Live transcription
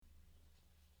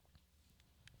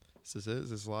Is this it? Is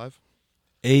this live?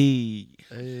 Hey.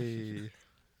 Hey.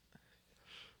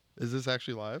 Is this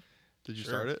actually live? Did you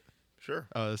Sure. start it? Sure.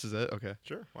 Oh, this is it? Okay.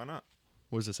 Sure. Why not?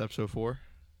 What is this, episode 4?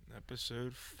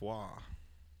 Episode 4.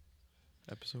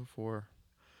 Episode 4.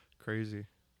 Crazy.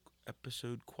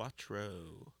 Episode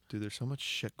Quattro. Dude, there's so much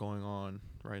shit going on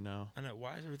right now. I know.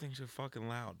 Why is everything so fucking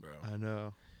loud, bro? I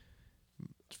know.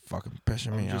 It's fucking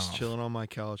pissing me I'm just off. chilling on my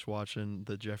couch watching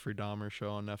the Jeffrey Dahmer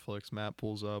show on Netflix. Matt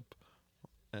pulls up,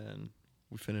 and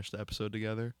we finished the episode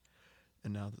together.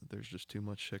 And now there's just too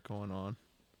much shit going on.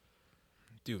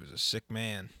 Dude was a sick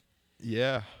man.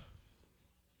 Yeah.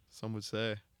 Some would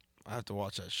say. I have to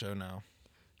watch that show now.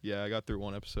 Yeah, I got through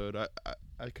one episode.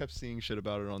 I kept seeing shit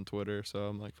about it on Twitter, so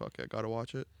I'm like, fuck it, I gotta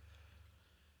watch it.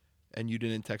 And you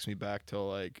didn't text me back till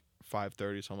like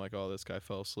 5:30, so I'm like, oh, this guy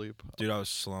fell asleep. Dude, I was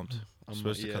slumped. I'm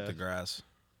supposed to cut the grass.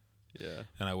 Yeah.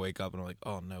 And I wake up and I'm like,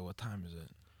 oh no, what time is it?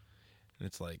 And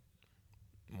it's like,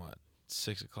 what,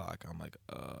 6 o'clock. I'm like,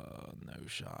 no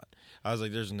shot. I was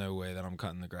like, there's no way that I'm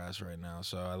cutting the grass right now.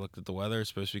 So I looked at the weather. It's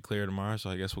supposed to be clear tomorrow, so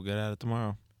I guess we'll get at it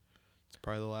tomorrow. It's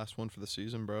probably the last one for the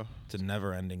season, bro. It's a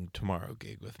never-ending tomorrow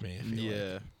gig with me. I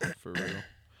feel like. For real.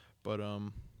 But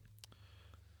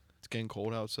it's getting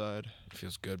cold outside. It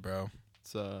feels good, bro.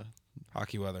 It's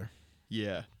Hockey weather.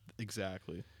 yeah,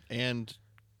 exactly. And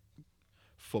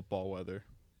football weather.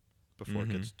 Before it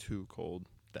gets too cold,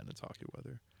 then it's hockey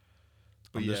weather.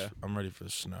 But I'm ready for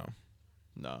the snow.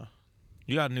 Nah.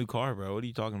 You got a new car, bro. What are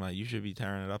you talking about? You should be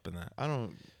tearing it up in that.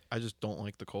 I just don't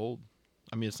like the cold.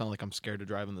 I mean, it's not like I'm scared to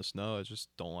drive in the snow. I just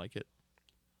don't like it.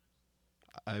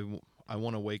 I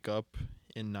want to wake up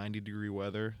in 90-degree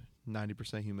weather,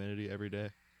 90% humidity every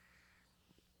day.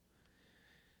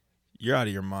 You're out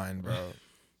of your mind, bro.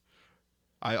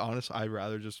 I'd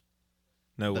rather just.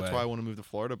 No way. That's why I want to move to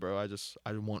Florida, bro.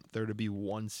 I want there to be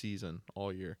one season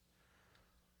all year.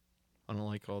 I don't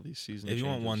like all these seasons. If you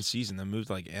want one season, then move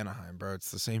to like Anaheim, bro. It's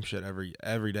the same shit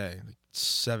every day. Like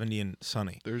 70 and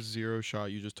sunny. There's zero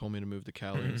shot. You just told me to move to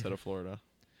Cali instead of Florida.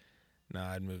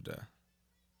 Nah, I'd move to.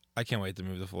 I can't wait to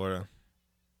move to Florida.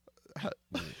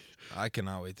 I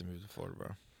cannot wait to move to Florida, bro.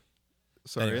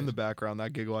 Sorry, Anyways. in the background,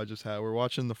 that giggle I just had. We're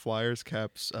watching the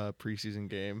Flyers-Caps preseason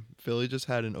game. Philly just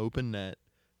had an open net,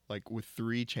 like with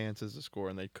 3 chances to score,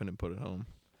 and they couldn't put it home.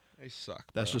 They suck.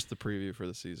 That's just the preview for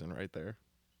the season right there.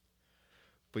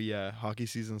 But yeah, hockey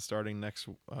season starting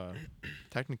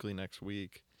technically next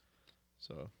week.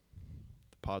 So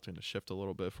the pod's going to shift a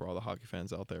little bit for all the hockey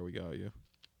fans out there. We got you.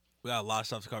 We got a lot of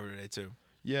stuff to cover today too.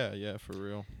 Yeah, for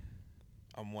real.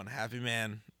 I'm one happy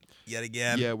man yet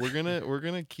again. Yeah, we're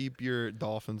gonna keep your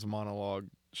Dolphins monologue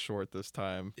short this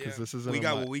time because this isn't.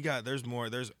 We got. There's more.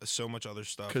 There's so much other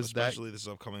stuff, especially this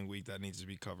upcoming week that needs to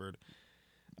be covered.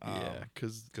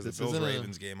 Because the Bills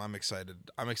Ravens game, I'm excited.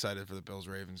 I'm excited for the Bills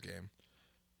Ravens game.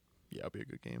 Yeah, it'll be a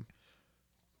good game.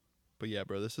 But yeah,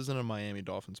 bro, this isn't a Miami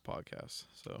Dolphins podcast,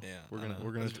 so Yeah, we're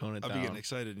gonna tone it down. I'll be getting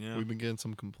excited. You know, We've been getting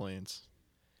some complaints.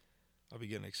 I'll be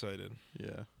getting excited.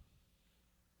 Yeah.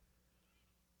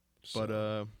 So.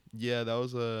 But yeah, that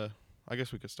was I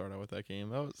guess we could start out with that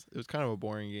game. It was kind of a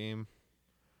boring game.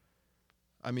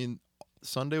 I mean,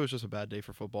 Sunday was just a bad day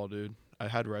for football, dude. I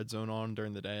had Red Zone on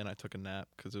during the day, and I took a nap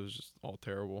because it was just all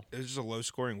terrible. It was just a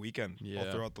low-scoring weekend all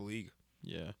Yeah. throughout the league.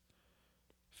 Yeah.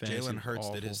 Jalen Hurts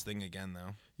awful. did his thing again,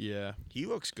 though. Yeah. He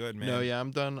looks good, man. No, yeah, I'm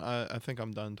done. I think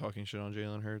I'm done talking shit on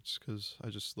Jalen Hurts because I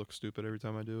just look stupid every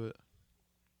time I do it.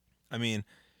 I mean,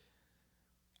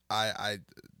 I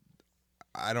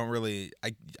don't really.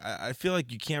 I feel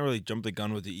like you can't really jump the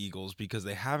gun with the Eagles because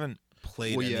they haven't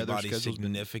played anybody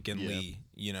significantly,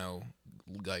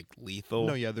 like lethal.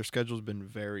 No, yeah, their schedule's been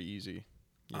very easy.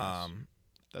 Yes.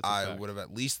 That's I would have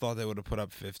at least thought they would have put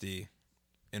up 50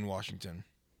 in Washington.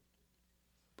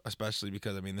 Especially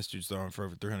because, I mean, this dude's throwing for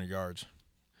over 300 yards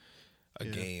a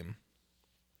game.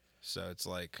 So it's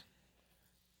like...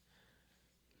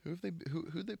 Who'd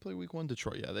they play week 1?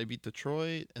 Detroit. Yeah, they beat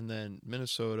Detroit, and then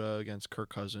Minnesota against Kirk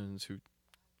Cousins, who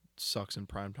sucks in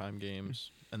primetime games,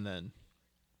 and then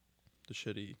the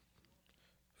shitty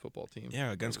football team.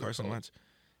 Yeah, against Carson Wentz.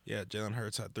 Yeah, Jalen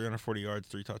Hurts had 340 yards,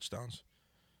 3 touchdowns.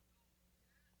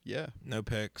 Yeah. No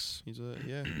picks.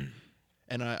 Yeah.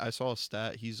 And I saw a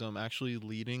stat. He's actually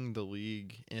leading the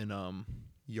league in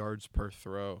yards per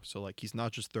throw. So like he's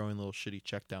not just throwing little shitty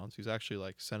checkdowns. He's actually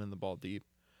like sending the ball deep,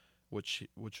 which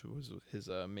was his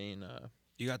main.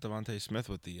 You got Devontae Smith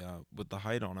with the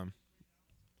height on him.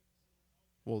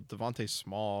 Well, Devontae's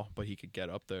small, but he could get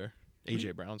up there.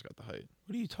 AJ Brown's got the height.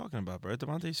 What are you talking about, bro?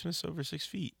 Devontae Smith's over 6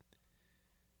 feet.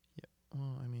 Yeah.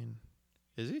 Well, I mean,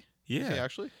 is he? Yeah. Is he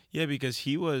actually? Yeah, because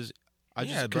he was. I'm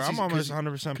almost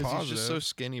 100% positive. He's just so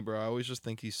skinny, bro. I always just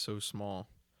think he's so small.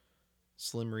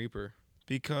 Slim Reaper.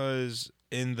 Because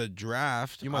in the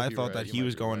draft, I thought that he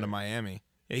was going to Miami.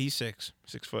 Yeah, he's 6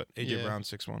 foot. AJ Brown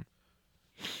 6'1".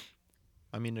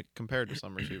 I mean, compared to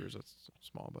some receivers, that's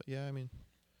small, but yeah, I mean.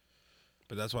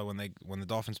 But that's why when the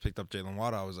Dolphins picked up Jalen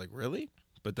Waddle, I was like, really?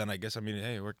 But then I guess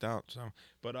hey, it worked out. So,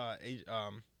 but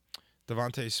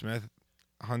Devontae Smith,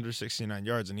 169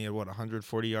 yards, and he had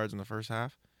 140 yards in the first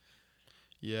half.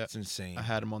 Yeah, it's insane. I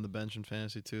had him on the bench in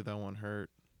fantasy too. That one hurt.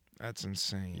 That's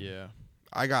insane. Yeah,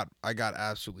 I got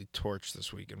absolutely torched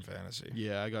this week in fantasy.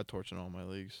 Yeah, I got torched in all my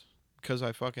leagues because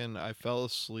I fell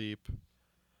asleep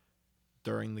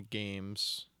during the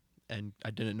games, and I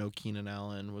didn't know Keenan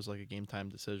Allen was like a game time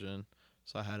decision,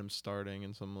 so I had him starting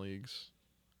in some leagues.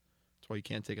 That's why you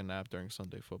can't take a nap during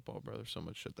Sunday football, bro. There's so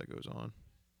much shit that goes on.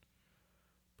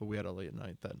 But we had a late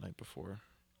night that night before,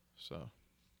 so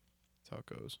that's how it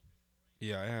goes.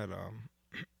 Yeah, I had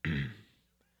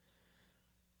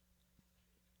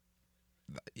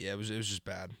yeah, it was just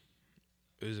bad.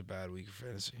 It was a bad week of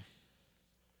fantasy.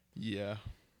 Yeah.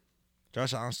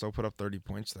 Josh Allen still put up 30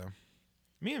 points though.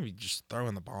 Me and me just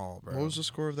throwing the ball, bro. What was the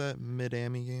score of that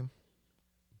Mid-Ami game?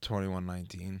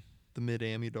 21-19. The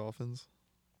Mid-Ami Dolphins.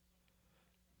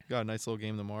 Got a nice little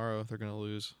game tomorrow. They're gonna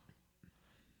lose.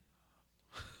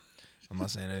 I'm not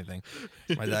saying anything.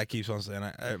 My dad keeps on saying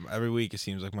every week. It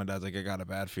seems like my dad's like, I got a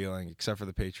bad feeling, except for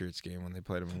the Patriots game when they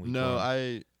played them in week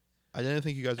 1. I didn't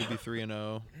think you guys would be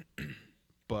 3-0,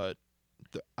 but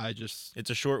it's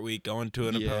a short week going to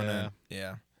an opponent.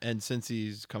 Yeah. And since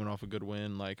he's coming off a good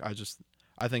win, like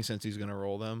I think since he's gonna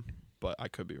roll them, but I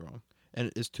could be wrong.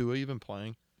 And is Tua even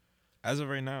playing? As of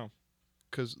right now,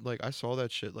 because like I saw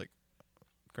that shit. Like,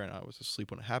 granted, I was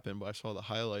asleep when it happened, but I saw the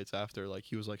highlights after. Like,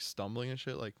 he was like stumbling and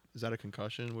shit. Like, is that a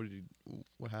concussion?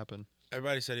 What happened?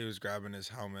 Everybody said he was grabbing his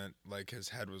helmet, like his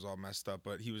head was all messed up,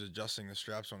 but he was adjusting the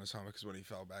straps on his helmet because when he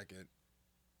fell back, it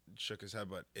shook his head,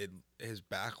 but his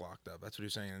back locked up. That's what he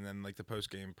was saying. And then like the post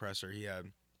game presser, he had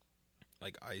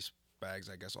like ice bags,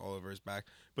 I guess, all over his back.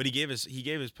 But he gave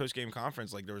his post game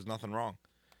conference like there was nothing wrong,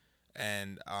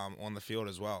 and on the field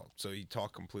as well. So he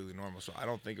talked completely normal. So I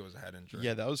don't think it was a head injury.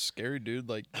 Yeah, that was scary, dude.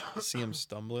 Like, see him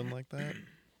stumbling like that.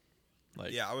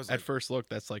 Like, yeah, I was at first look,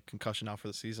 that's like concussion out for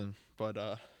the season. But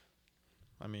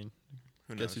I mean,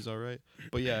 who guess knows? he's all right.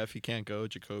 But yeah, if he can't go,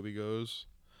 Jacoby goes.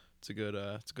 It's a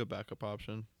good backup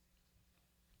option.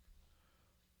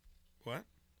 What?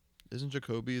 Isn't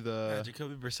Jacoby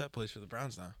Jacoby Brissett plays for the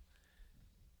Browns now.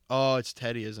 Oh, it's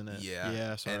Teddy, isn't it? Yeah.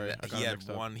 Yeah, sorry.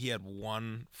 And he had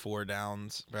 4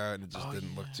 downs, bro, and it just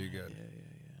didn't look too good.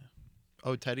 Yeah.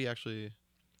 Oh, Teddy actually.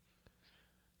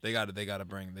 They got to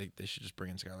bring. They should just bring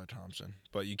in Skylar Thompson,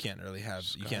 but you can't really have.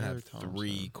 You can't have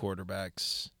 3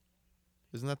 quarterbacks.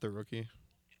 Isn't that the rookie,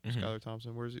 Mm-hmm. Skylar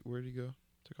Thompson? Where did he go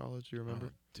to college? Do you remember?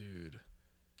 Oh, dude.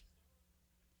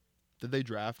 Did they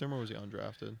draft him or was he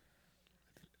undrafted?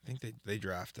 I think they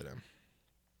drafted him.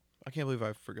 I can't believe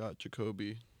I forgot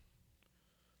Jacoby.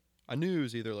 I knew it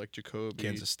was either like Jacoby,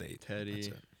 Kansas State, Teddy, that's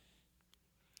it.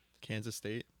 Kansas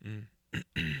State.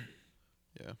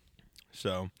 Yeah.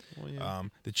 So,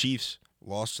 the Chiefs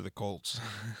lost to the Colts.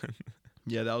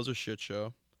 Yeah, that was a shit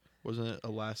show. Wasn't it a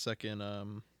last second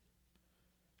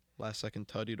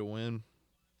tutty to win?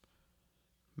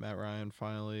 Matt Ryan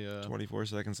finally 24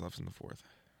 seconds left in the fourth.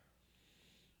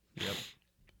 Yep.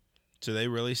 So they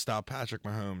really stopped Patrick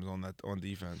Mahomes on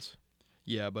defense.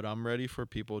 Yeah, but I'm ready for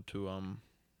people to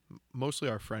mostly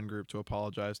our friend group to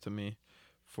apologize to me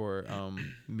for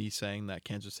me saying that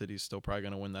Kansas City's still probably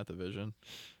going to win that division,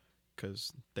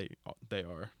 cuz they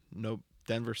are. No,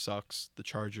 Denver sucks. The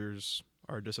Chargers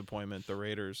are a disappointment. The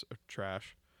Raiders are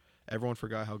trash. Everyone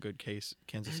forgot how good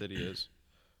Kansas City is.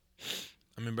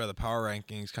 I mean, bro, the power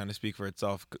rankings kind of speak for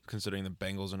itself, considering the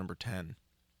Bengals are number 10.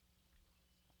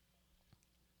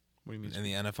 What do you mean? In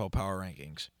the NFL power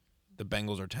rankings, the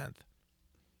Bengals are 10th.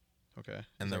 Okay.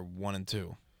 And they're 1 and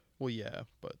 2. Well, yeah,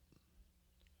 but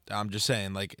I'm just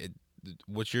saying, like,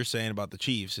 what you're saying about the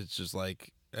Chiefs, it's just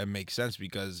like it makes sense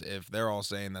because if they're all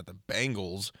saying that the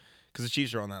Bengals, because the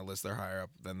Chiefs are on that list, they're higher up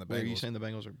than the Bengals. Are you saying the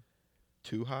Bengals are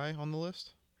too high on the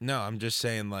list? No, I'm just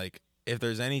saying, like, if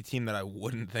there's any team that I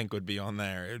wouldn't think would be on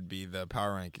there, it would be the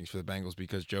power rankings for the Bengals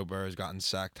because Joe Burrow's gotten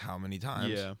sacked how many times?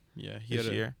 Yeah. This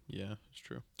year? Yeah, it's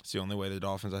true. It's the only way the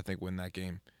Dolphins, I think, win that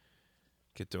game.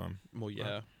 Get to him. Well,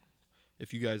 yeah.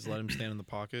 If you guys let him stand in the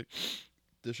pocket,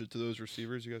 dish it to those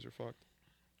receivers, you guys are fucked.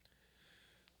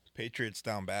 Patriots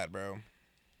down bad, bro.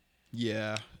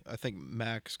 Yeah, I think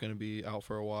Mac's going to be out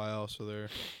for a while, so they're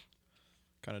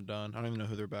kind of done. I don't even know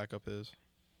who their backup is.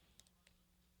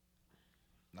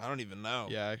 I don't even know.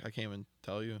 Yeah, I can't even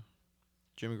tell you.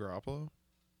 Jimmy Garoppolo?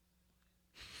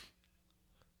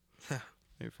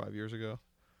 maybe 5 years ago.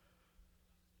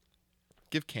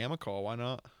 Give Cam a call. Why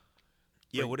not?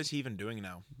 Yeah, what is he even doing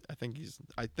now? I think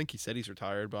he said he's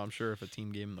retired, but I'm sure if a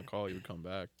team gave him the call, he would come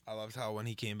back. I loved how when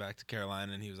he came back to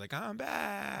Carolina and he was like, "I'm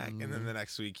back," and then the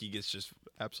next week he gets just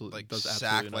absolutely does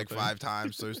sacked like 5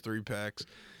 times, throws 3 picks.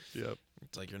 Yep.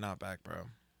 It's like, you're not back, bro.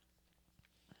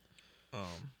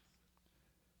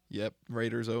 Yep.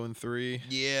 Raiders 0-3.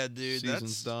 Yeah, dude.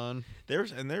 Season's done.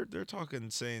 They're talking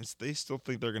Saints. They still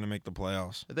think they're gonna make the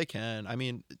playoffs. They can. I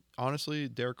mean, honestly,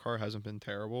 Derek Carr hasn't been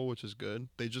terrible, which is good.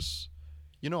 They just,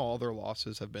 all their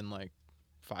losses have been like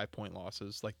 5-point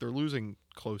losses. Like, they're losing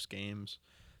close games.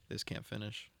 They just can't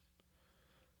finish.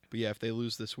 But yeah, if they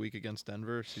lose this week against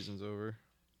Denver, season's over.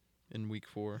 In week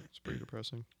 4, it's pretty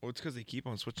depressing. Well, it's because they keep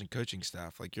on switching coaching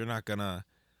staff. Like, you're not gonna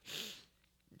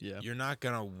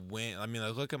win. I mean,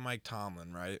 like, look at Mike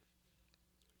Tomlin, right?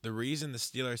 The reason the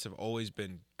Steelers have always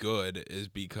been good is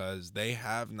because they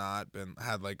have not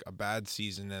had like a bad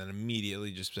season and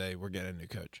immediately just say, we're getting a new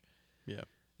coach. Yeah.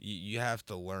 You have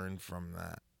to learn from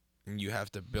that, and you have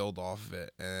to build off of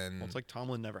it. And it's like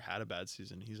Tomlin never had a bad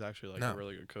season. He's actually a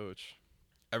really good coach.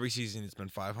 Every season it's been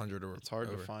 500 or it's hard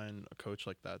over. to find a coach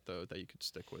like that though that you could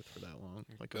stick with for that long.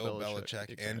 Like Bill Belichick,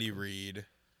 exactly. Andy Reid.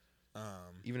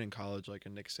 Even in college, like a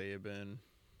Nick Saban.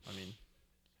 I mean,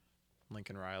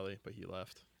 Lincoln Riley, but he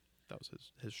left. That was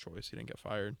his choice. He didn't get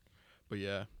fired. But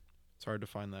yeah, it's hard to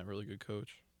find that really good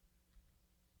coach.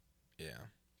 Yeah.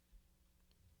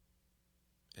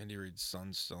 Andy Reid's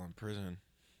son's still in prison.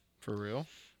 For real?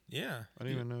 Yeah. I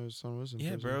didn't even know his son was in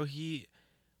prison. Yeah, bro.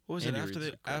 What was it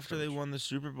after they won the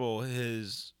Super Bowl? It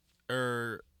was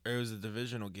a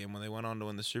divisional game when they went on to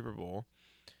win the Super Bowl.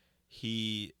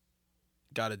 He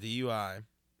got a DUI,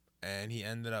 and he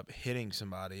ended up hitting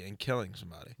somebody and killing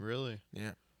somebody. Really?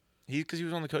 Yeah. Because he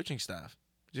was on the coaching staff.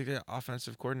 He's like an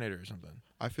offensive coordinator or something.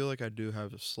 I feel like I do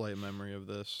have a slight memory of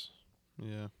this.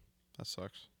 Yeah, that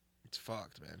sucks. It's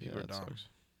fucked, man. People are dumb. Sucks.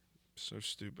 So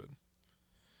stupid.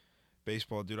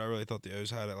 Baseball, dude. I really thought the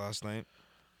O's had it last night.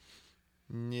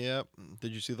 Yep.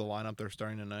 Did you see the lineup they're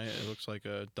starting tonight? It looks like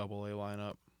a double-A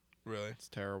lineup. Really? It's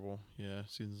terrible. Yeah,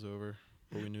 season's over.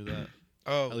 But we knew that.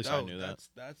 At least I knew that.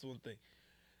 That's one thing.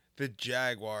 The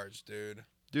Jaguars, dude.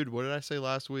 Dude, what did I say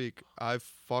last week? I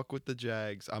fuck with the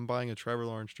Jags. I'm buying a Trevor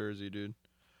Lawrence jersey, dude.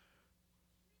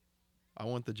 I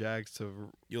want the Jags to...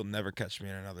 You'll never catch me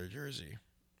in another jersey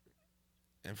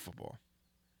in football.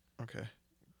 Okay.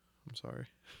 I'm sorry.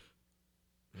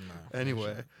 No.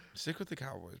 Anyway. Stick with the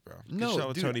Cowboys, bro. No,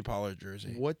 sell a Tony Pollard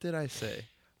jersey. What did I say?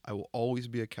 I will always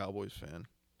be a Cowboys fan.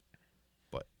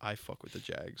 But I fuck with the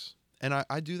Jags. And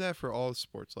I do that for all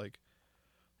sports. Like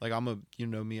I'm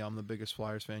I'm the biggest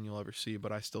Flyers fan you'll ever see,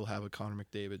 but I still have a Connor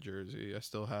McDavid jersey. I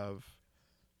still have...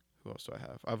 Who else do I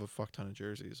have? I have a fuck ton of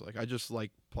jerseys. Like, I just like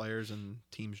players and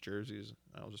teams' jerseys.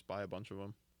 I'll just buy a bunch of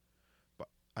them. But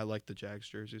I like the Jags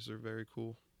jerseys. They're very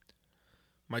cool.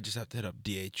 Might just have to hit up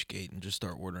DHgate and just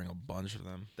start ordering a bunch of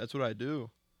them. That's what I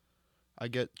do. I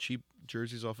get cheap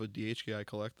jerseys off of DHgate. I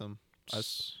collect them. I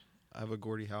have a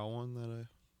Gordie Howe one that I...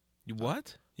 You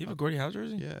what? You have a Gordie Howe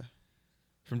jersey? Yeah.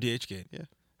 From DHgate? Yeah.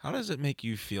 How does it make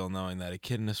you feel knowing that a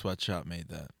kid in a sweatshop made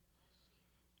that?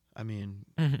 I mean...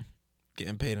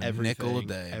 Getting paid a nickel a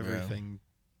day, everything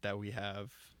that we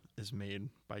have is made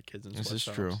by kids in sweatshops. This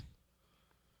is true.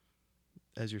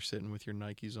 As you're sitting with your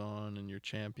Nikes on and your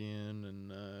Champion and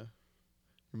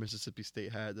your Mississippi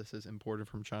State hat that says imported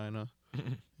from China.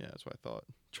 Yeah, that's what I thought.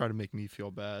 Try to make me feel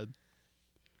bad.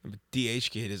 But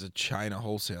DHgate is a China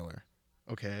wholesaler.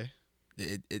 Okay.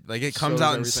 It comes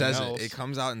out and says else. It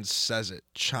comes out and says it.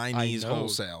 Chinese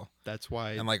wholesale. That's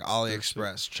why. And like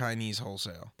AliExpress, Chinese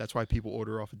wholesale. That's why people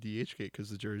order off of DHgate, because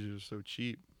the jerseys are so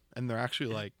cheap. And they're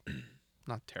actually like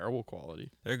not terrible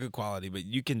quality. They're good quality, but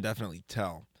you can definitely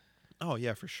tell. Oh,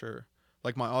 yeah, for sure.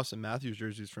 Like my Austin Matthews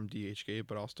jersey is from DHgate,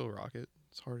 but I'll still rock it.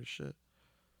 It's hard as shit.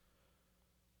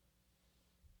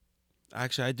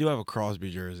 Actually, I do have a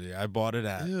Crosby jersey. I bought it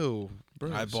at... Ew.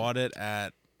 Bro, I bought it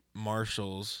at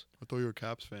Marshall's. I thought you were a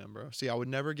Caps fan, bro. See, I would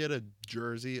never get a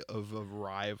jersey of a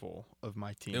rival of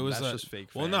my team. It was That's just fake.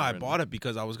 Well, no, I bought it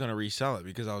because I was going to resell it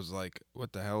because I was like,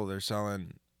 what the hell? They're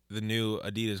selling the new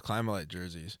Adidas Climalite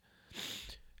jerseys.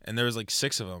 And there was like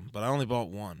 6 of them, but I only bought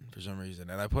one for some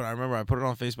reason. And I remember I put it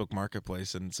on Facebook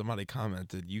Marketplace and somebody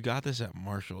commented, "You got this at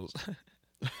Marshall's."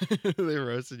 They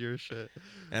roasted your shit.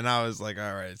 And I was like,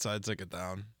 all right. So I took it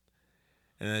down.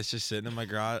 And it's just sitting in my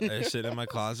sitting in my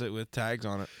closet with tags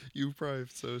on it. You were probably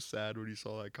so sad when you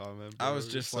saw that comment, bro. I was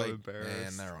just like,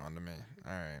 embarrassed. Man, they're on to me.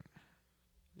 All right.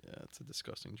 Yeah, it's a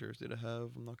disgusting jersey to have.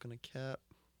 I'm not going to cap.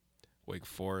 Wake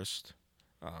Forest.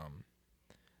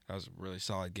 That was a really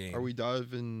solid game. Are we done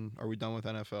with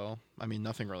NFL? I mean,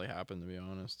 nothing really happened, to be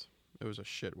honest. It was a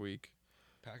shit week.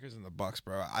 Packers and the Bucks,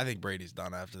 bro. I think Brady's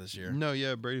done after this year. No,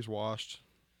 yeah, Brady's washed.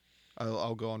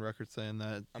 I'll go on record saying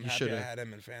that. I'm happy I had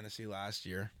him in fantasy last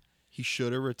year. He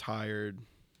should have retired.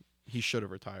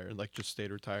 Like, just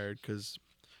stayed retired, because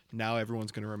now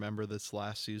everyone's going to remember this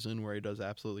last season where he does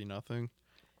absolutely nothing,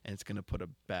 and it's going to put a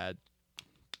bad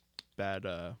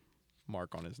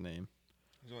mark on his name.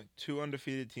 There's only 2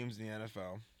 undefeated teams in the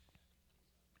NFL.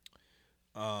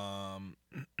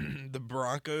 The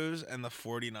Broncos and the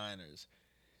 49ers.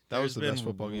 That was the best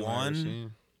football game I've ever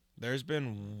seen. There's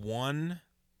been one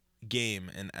game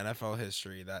in NFL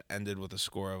history that ended with a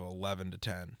score of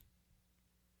 11-10.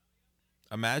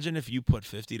 Imagine if you put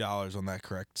 $50 on that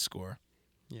correct score.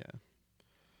 Yeah.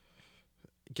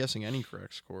 Guessing any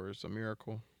correct score is a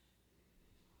miracle.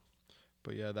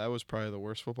 But yeah, that was probably the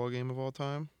worst football game of all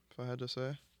time, if I had to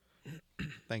say.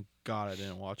 Thank God I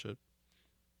didn't watch it.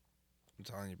 I'm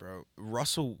telling you, bro.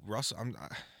 Russell, I don't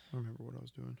remember what I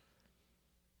was doing.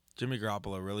 Jimmy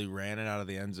Garoppolo really ran it out of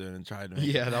the end zone and tried to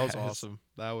make it that was awesome.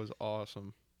 That was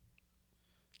awesome.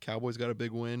 Cowboys got a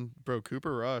big win. Bro,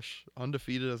 Cooper Rush,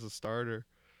 undefeated as a starter.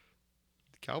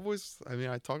 The Cowboys, I mean,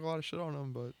 I talk a lot of shit on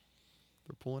them, but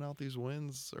they're pulling out these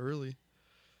wins early.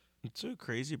 It's so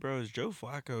crazy, bro. Is Joe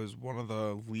Flacco is one of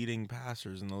the leading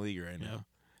passers in the league right now.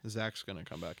 Zach's going to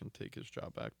come back and take his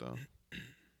job back, though.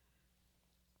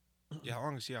 Yeah, how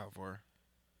long is he out for?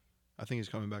 I think he's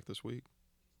coming back this week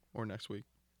or next week.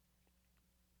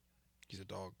 He's a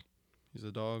dog. He's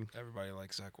a dog. Everybody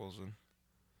likes Zach Wilson.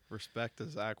 Respect to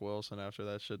Zach Wilson after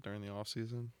that shit during the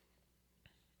offseason.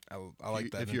 I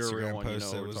like that Instagram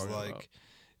post.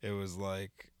 It was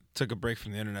like took a break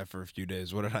from the internet for a few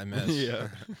days. What did I miss? Yeah.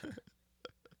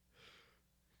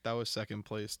 That was second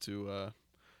place to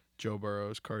Joe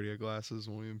Burrow's cardio glasses,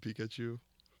 William Pikachu.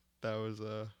 That was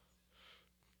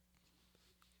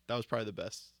probably the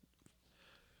best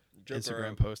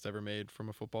Instagram post ever made from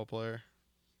a football player.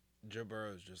 Joe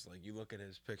Burrow is just like, you look at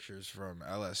his pictures from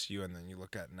LSU and then you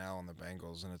look at now on the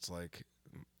Bengals, and it's like,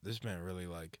 this man really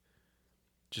like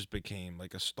just became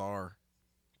like a star.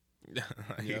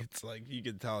 It's like you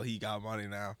can tell he got money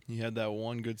now. He had that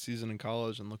one good season in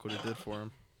college, and look what it did for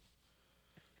him.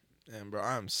 And bro,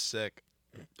 I'm sick.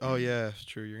 Oh yeah, it's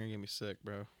true. You're gonna get me sick,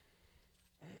 bro.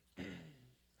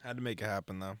 Had to make it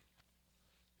happen though.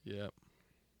 Yep.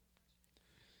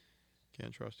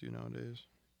 Can't trust you nowadays.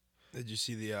 Did you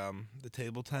see the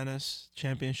table tennis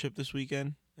championship this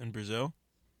weekend in Brazil?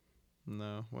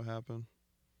 No, what happened?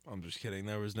 I'm just kidding.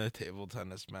 There was no table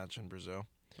tennis match in Brazil.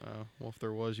 Oh, well, if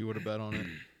there was, you would have bet on it.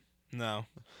 No.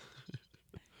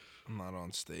 I'm not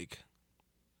on stake.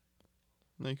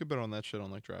 No, you could bet on that shit on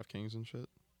like DraftKings and shit.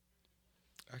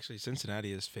 Actually,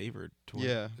 Cincinnati is favored to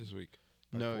win this week.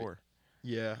 No. 4.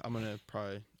 Yeah, I'm going to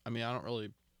probably... I mean, I don't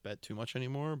really bet too much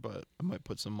anymore, but I might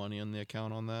put some money on the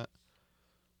account on that.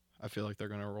 I feel like they're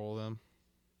going to roll them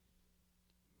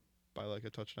by like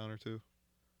a touchdown or two.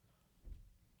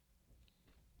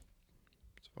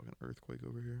 It's a fucking earthquake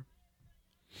over here.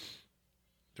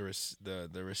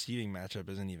 The receiving matchup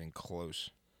isn't even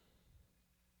close.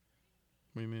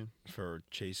 What do you mean? For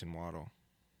Chase and Waddle.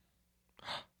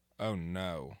 Oh,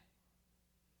 no.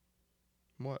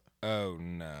 What? Oh,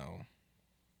 no.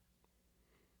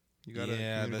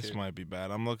 This might be bad.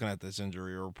 I'm looking at this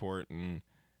injury report and...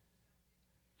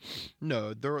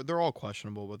 No, they're all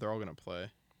questionable, but they're all going to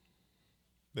play.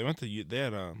 They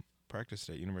had a practice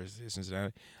at University of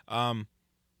Cincinnati.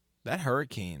 That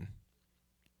hurricane.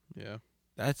 Yeah.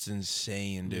 That's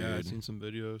insane, dude. Yeah, I've seen some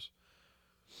videos.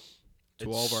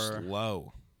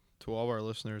 Slow. To all of our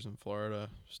listeners in Florida,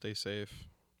 stay safe.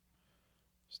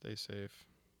 Stay safe.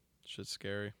 Shit's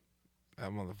scary.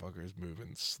 That motherfucker is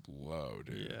moving slow,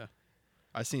 dude. Yeah.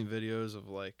 I seen videos of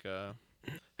like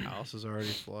houses already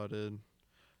flooded.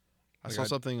 I saw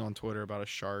something on Twitter about a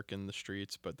shark in the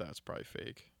streets, but that's probably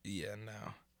fake. Yeah,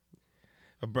 no.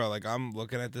 But bro, like I'm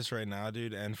looking at this right now,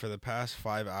 dude, and for the past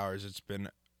 5 hours it's been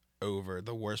over.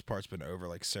 The worst part's been over,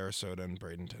 like Sarasota and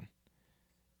Bradenton.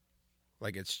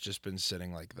 Like it's just been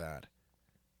sitting like that.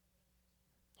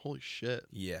 Holy shit.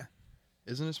 Yeah.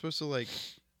 Isn't it supposed to like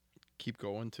keep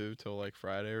going too till like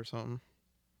Friday or something?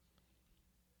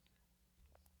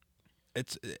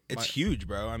 It's huge,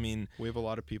 bro. I mean, we have a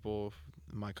lot of people.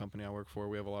 My company I work for,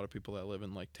 we have a lot of people that live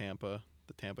in like Tampa,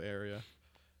 the Tampa area.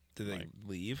 Did they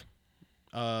leave?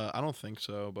 I don't think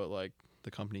so, but like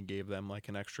the company gave them like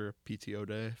an extra PTO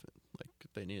day, like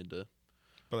if they needed to.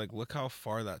 But like, look how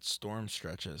far that storm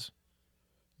stretches.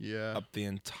 Yeah, up the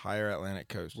entire Atlantic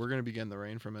coast. We're gonna be getting the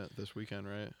rain from it this weekend,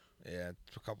 right? Yeah,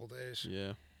 a couple days.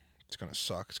 Yeah, It's going to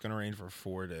suck. It's going to rain for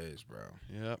 4 days, bro.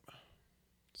 Yep.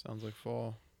 Sounds like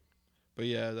fall. But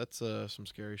yeah, that's some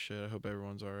scary shit. I hope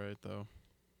everyone's all right, though.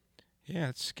 Yeah,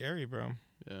 it's scary, bro.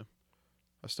 Yeah.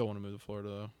 I still want to move to Florida,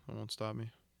 though. That won't stop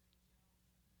me.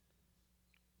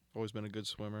 Always been a good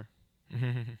swimmer.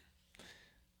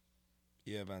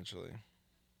 Yeah, eventually.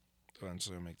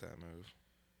 Eventually I'll make that move.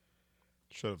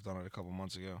 Should have done it a couple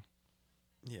months ago.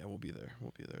 Yeah, we'll be there.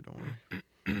 We'll be there. Don't worry.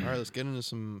 All right, let's get into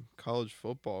some college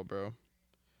football, bro.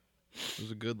 It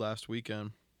was a good last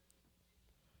weekend.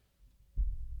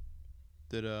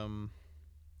 Did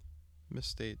Miss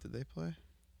State, did they play?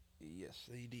 Yes,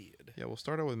 they did. Yeah, we'll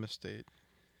start out with Miss State.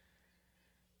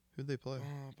 Who'd they play?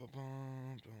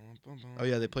 Oh,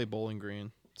 yeah, they played Bowling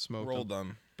Green. Smoked Rolled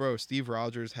them. Bro, Steve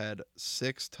Rogers had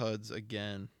 6 tuds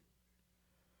again.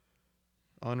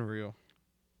 Unreal.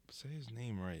 Say his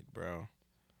name right, bro.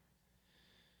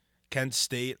 Kent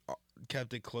State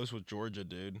kept it close with Georgia,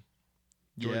 dude.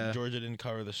 Yeah. Georgia didn't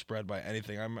cover the spread by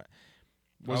anything.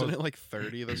 Wasn't it like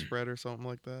 30 the spread or something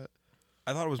like that?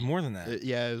 I thought it was more than that.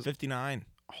 It was 59.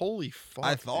 Holy fuck,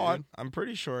 I thought. Dude. I'm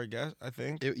pretty sure, I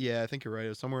think. Yeah, I think you're right. It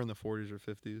was somewhere in the 40s or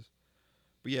 50s.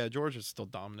 But yeah, Georgia's still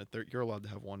dominant. You're allowed to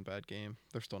have one bad game.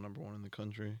 They're still number 1 in the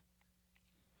country.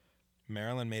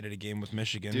 Maryland made it a game with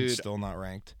Michigan. Dude, still not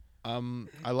ranked.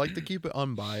 I like to keep it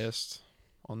unbiased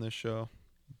on this show,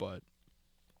 but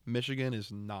Michigan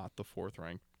is not the 4th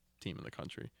ranked team in the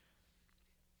country.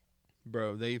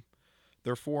 Bro, they're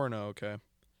 4-0, okay?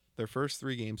 Their first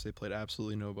 3 games they played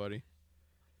absolutely nobody.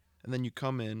 And then you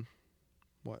come in,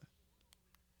 what?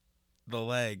 The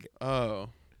leg. Oh,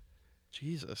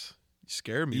 Jesus. You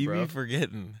scared me, you bro. You be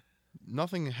forgetting.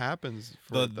 Nothing happens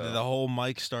for the whole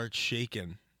mic starts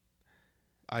shaking.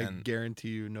 I guarantee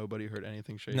you nobody heard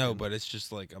anything shaking. No, but it's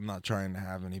just like I'm not trying to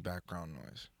have any background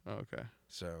noise. Oh, okay.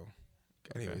 So,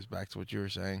 anyways, back to what you were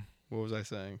saying. What was I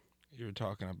saying? You were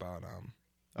talking about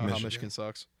Michigan. How Michigan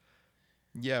sucks.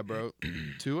 Yeah, bro.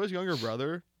 Tua's younger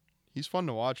brother, he's fun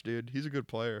to watch, dude. He's a good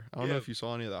player. I don't know if you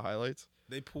saw any of the highlights.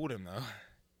 They pulled him though.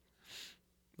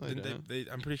 No, they didn't.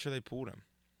 I'm pretty sure they pulled him.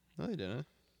 No, they didn't.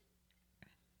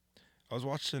 I was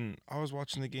watching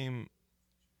the game.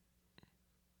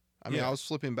 I mean, I was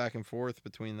flipping back and forth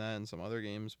between that and some other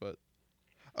games, but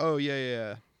oh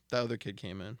yeah. That other kid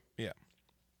came in. Yeah.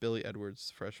 Billy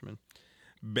Edwards, freshman.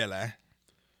 Billy.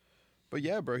 But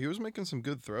yeah, bro, he was making some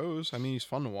good throws. I mean, he's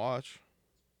fun to watch.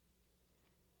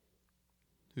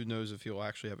 Who knows if he'll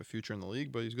actually have a future in the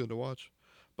league, but he's good to watch.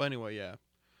 But anyway, yeah.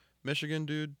 Michigan,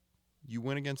 dude, you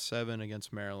win against 7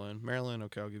 against Maryland. Maryland,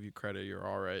 okay, I'll give you credit. You're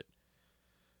all right.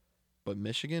 But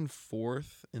Michigan,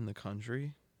 4th in the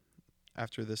country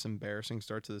after this embarrassing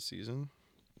start to the season.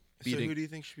 So who do you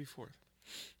think should be 4th?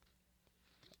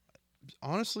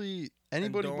 Honestly,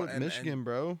 anybody but Michigan,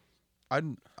 bro.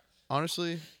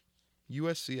 Honestly,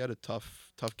 USC had a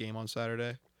tough game on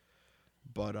Saturday.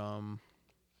 But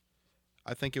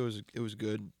I think it was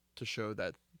good to show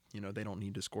that, they don't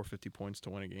need to score 50 points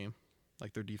to win a game.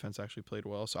 Like, their defense actually played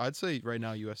well. So I'd say right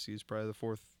now USC is probably the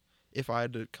 4th. If I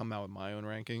had to come out with my own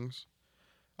rankings,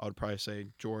 I would probably say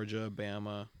Georgia,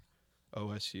 Bama,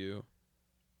 OSU,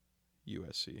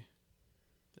 USC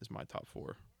is my top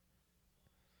 4.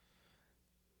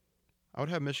 I would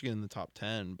have Michigan in the top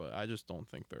 10, but I just don't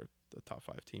think they're the top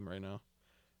 5 team right now.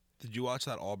 Did you watch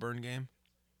that Auburn game?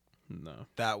 No.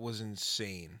 That was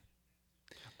insane.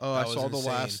 Oh, I saw the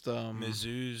last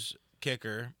Mizzou's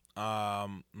kicker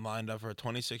lined up for a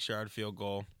 26-yard field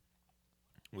goal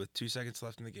with 2 seconds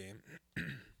left in the game.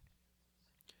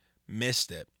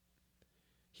 Missed it.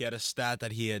 He had a stat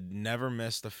that he had never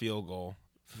missed a field goal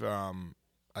from,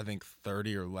 I think,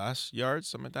 30 or less yards,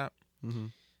 something like that. Mm-hmm.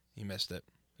 He missed it.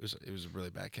 It was a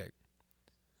really bad kick.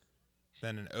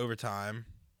 Then in overtime,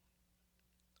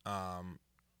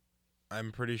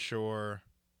 I'm pretty sure.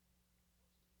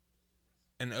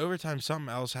 In overtime, something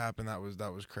else happened that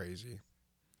was crazy.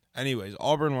 Anyways,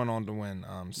 Auburn went on to win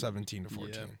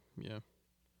 17-14. Yeah.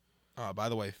 By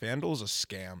the way, FanDuel's a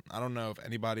scam. I don't know if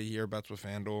anybody here bets with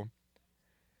FanDuel.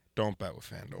 Don't bet with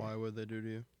FanDuel. Why would they do to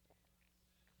you?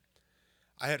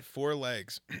 I had 4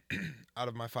 legs out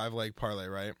of my 5-leg parlay,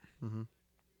 right? Mm-hmm.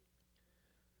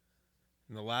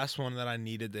 And the last one that I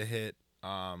needed to hit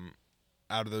out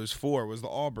of those 4 was the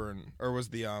Auburn, or was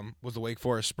the Wake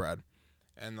Forest spread.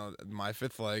 And my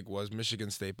 5th leg was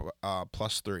Michigan State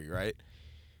 +3, right?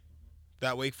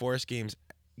 That Wake Forest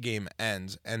game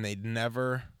ends, and they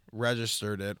never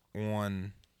registered it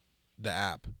on the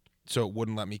app, so it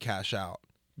wouldn't let me cash out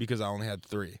because I only had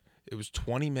 3. It was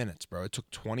 20 minutes, bro. It took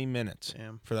 20 minutes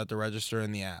for that to register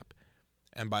in the app,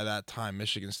 and by that time,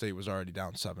 Michigan State was already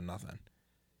down 7-0.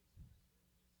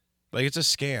 Like, it's a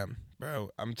scam, bro.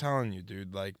 I'm telling you,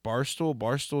 dude. Like,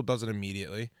 Barstool does it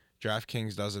immediately.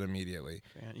 DraftKings does it immediately.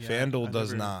 FanDuel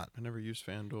does not. I never used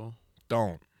FanDuel.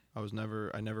 Don't. I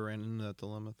never ran into that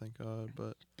dilemma, thank God.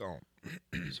 But don't.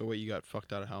 So wait, you got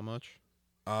fucked out of how much?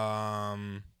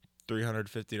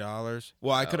 $350.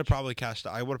 Well, I could have probably cashed.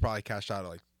 I would have probably cashed out at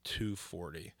like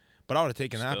 $240. But I would have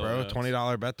taken that, bro.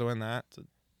 $20 bet to win that.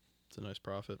 It's a nice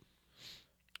profit.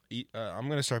 I'm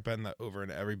gonna start betting that over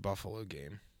in every Buffalo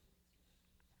game.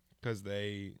 Because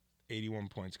they 81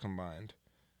 points combined.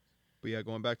 But yeah,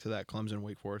 going back to that Clemson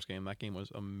Wake Forest game, that game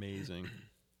was amazing.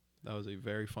 That was a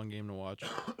very fun game to watch.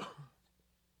 Just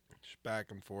back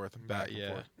and forth.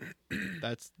 Forth.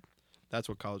 That's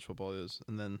what college football is.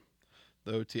 And then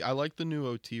the OT. I like the new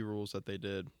OT rules that they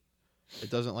did. It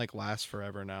doesn't like last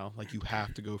forever now. Like you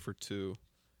have to go for 2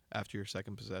 after your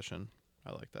second possession.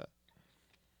 I like that.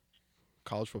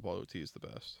 College football OT is the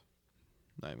best.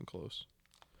 Not even close.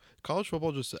 College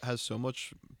football just has so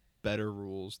much better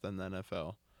rules than the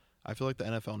NFL. I feel like the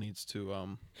NFL needs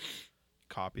to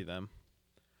copy them.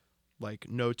 Like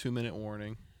no 2-minute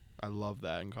warning. I love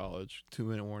that in college.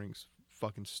 2-minute warning's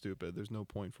fucking stupid. There's no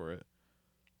point for it.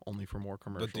 Only for more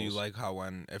commercials. But do you like how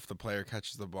if the player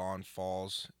catches the ball and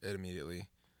falls, it immediately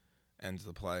ends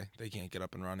the play? They can't get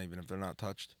up and run even if they're not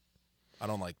touched. I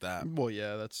don't like that. Well,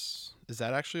 yeah, is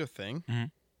that actually a thing? Mm-hmm.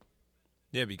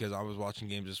 Yeah, because I was watching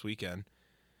games this weekend.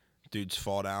 Dudes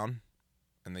fall down,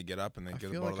 and they get up, and they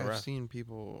get the ball to the ref. I've seen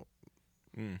people...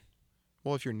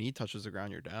 Well, if your knee touches the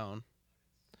ground, you're down.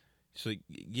 So,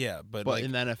 yeah, but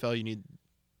in the NFL, you need...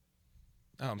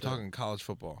 Oh, I'm talking college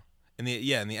football. In the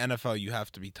NFL, you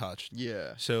have to be touched.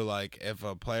 Yeah. So, like, if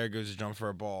a player goes to jump for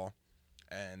a ball,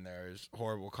 and there's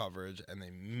horrible coverage, and they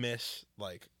miss,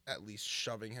 like, at least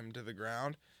shoving him to the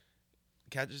ground,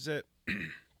 catches it,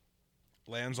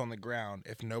 lands on the ground.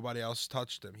 If nobody else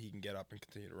touched him, he can get up and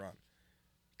continue to run.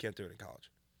 Can't do it in college.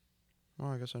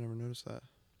 Well, I guess I never noticed that.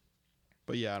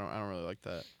 But yeah, I don't really like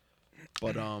that.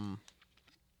 But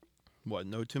what?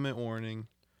 No 2-minute warning.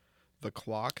 The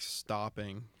clock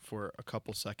stopping for a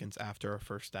couple seconds after a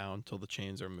first down till the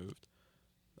chains are moved.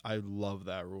 I love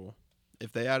that rule.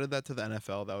 If they added that to the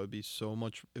NFL, that would be so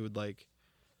much. It would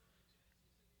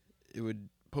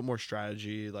put more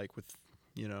strategy, like with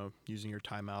using your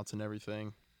timeouts and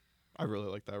everything. I really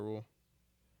like that rule.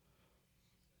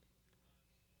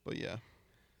 But yeah.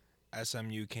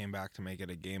 SMU came back to make it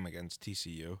a game against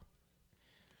TCU.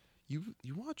 You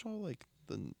watch all like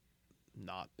the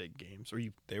not big games, or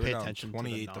they were down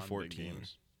 28 to 14.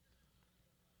 Games.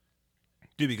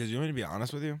 Dude, because you want me to be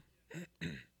honest with you,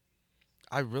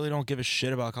 I really don't give a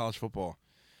shit about college football.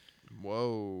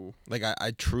 Whoa! Like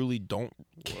I truly don't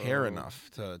care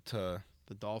enough to.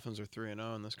 The Dolphins are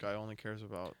 3-0, and this guy only cares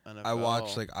about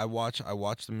NFL. I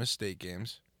watch the Miss State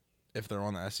games, if they're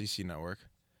on the SEC network.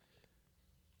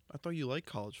 I thought you liked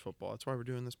college football. That's why we're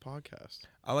doing this podcast.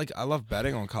 I love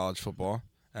betting on college football,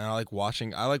 and I like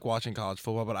watching college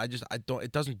football, but I don't.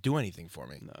 It doesn't do anything for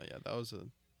me. No, yeah, that was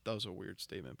a weird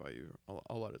statement by you.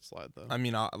 I'll let it slide though. I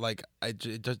mean, it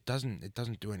just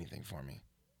doesn't do anything for me.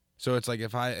 So it's like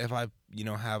if I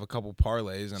have a couple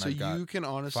parlays and I got you can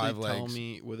honestly 5 legs. Tell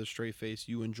me with a straight face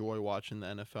you enjoy watching the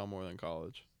NFL more than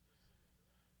college.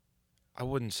 I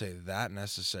wouldn't say that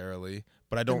necessarily,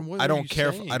 but I don't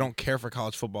care for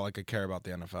college football like I care about the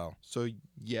NFL. So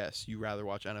yes, you rather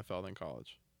watch NFL than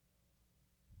college.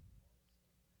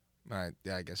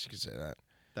 Yeah, I guess you could say that.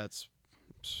 That's.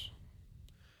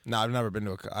 No, I've never been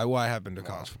to I have been to a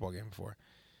college football game before.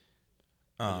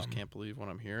 I just can't believe what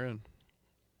I'm hearing.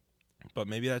 But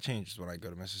maybe that changes when I go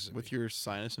to Mississippi. With your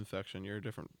sinus infection, you're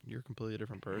a completely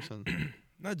different person.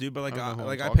 No, dude, but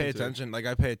I pay attention. Like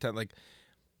I pay attention. Like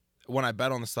when I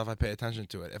bet on the stuff, I pay attention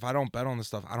to it. If I don't bet on the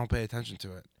stuff, I don't pay attention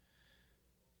to it.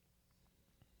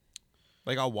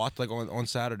 Like I'll watch on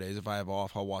Saturdays if I have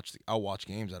off, I'll watch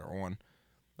games that are on.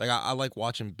 Like I like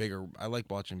watching bigger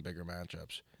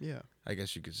matchups. Yeah. I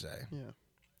guess you could say. Yeah.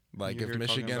 Like if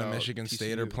Michigan and Michigan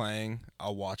State are playing,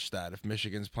 I'll watch that. If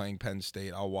Michigan's playing Penn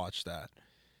State, I'll watch that.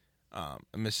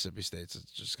 Mississippi State's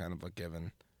just kind of a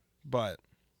given. But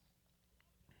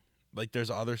like there's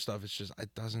other stuff, it's just I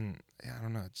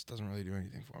don't know, it just doesn't really do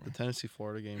anything for me. The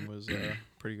Tennessee-Florida game was a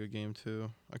pretty good game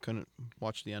too. I couldn't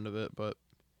watch the end of it, but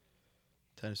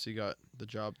Tennessee got the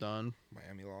job done.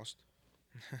 Miami lost.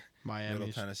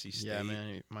 Middle Tennessee State.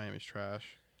 Yeah, Miami's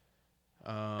trash.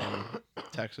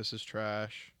 Texas is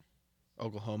trash.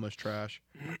 Oklahoma's trash.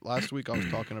 Last week I was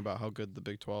talking about how good the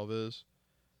Big 12 is.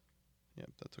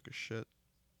 Yep, that took a shit.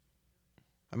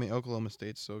 I mean, Oklahoma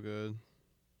State's still good.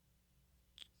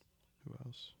 Who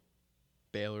else?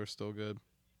 Baylor's still good.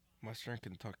 Western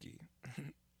Kentucky.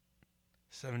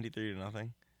 73-0.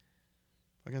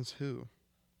 Against who?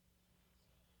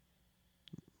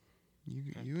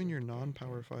 You and your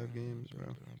non-Power 5 games,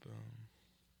 bro.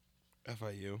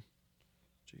 FIU.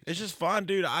 Jesus. It's just fun,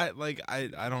 dude. I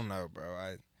don't know,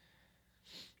 bro.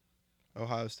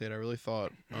 Ohio State. I really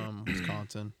thought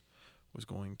Wisconsin was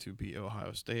going to beat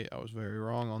Ohio State. I was very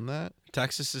wrong on that.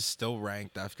 Texas is still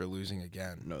ranked after losing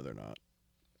again. No, they're not.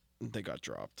 They got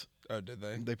dropped. Oh, did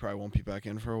they? They probably won't be back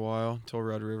in for a while until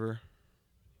Red River.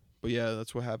 But yeah,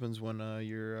 that's what happens when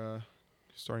your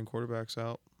starting quarterback's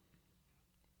out.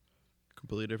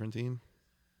 Completely different team.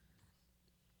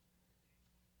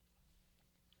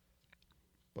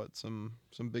 But some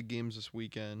big games this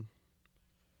weekend.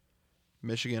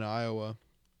 Michigan, Iowa.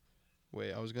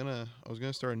 Wait, I was gonna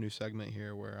start a new segment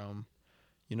here where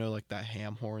like that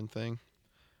ham horn thing.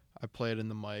 I play it in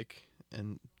the mic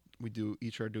and we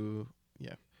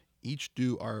each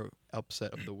do our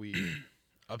upset of the week.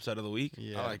 Upset of the week?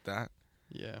 Yeah. I like that.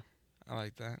 Yeah. I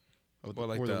like that. Or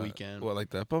the weekend. What, like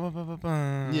the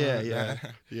Yeah.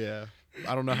 Yeah.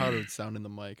 I don't know how it would sound in the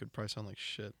mic. It'd probably sound like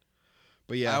shit.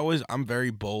 But yeah. I'm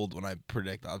very bold when I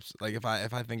predict upset. Like if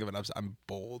I think of an upset, I'm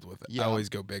bold with it. Yeah, I always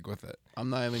go big with it. I'm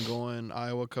not even going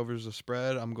Iowa covers the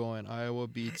spread. I'm going Iowa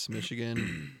beats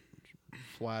Michigan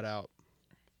flat out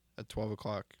at 12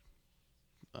 o'clock.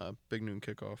 Big noon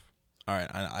kickoff. All right,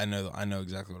 I know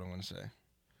exactly what I'm going to say.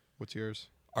 What's yours?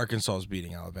 Arkansas is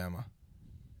beating Alabama.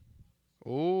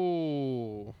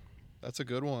 Oh, that's a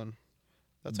good one.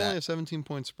 That's only a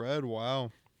 17-point spread.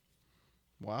 Wow.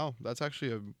 That's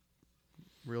actually a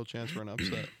real chance for an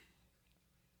upset.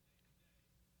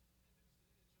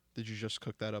 Did you just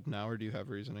cook that up now, or do you have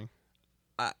reasoning?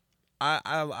 I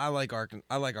like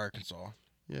Arkansas.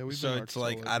 Yeah, we've so been it's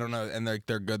like I don't know, and they're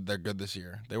good. They're good this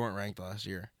year. They weren't ranked last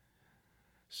year.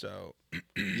 So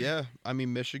yeah, I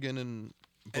mean Michigan and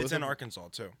it's in Arkansas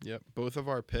too. Yep, both of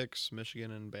our picks,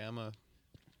 Michigan and Bama,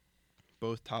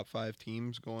 both top 5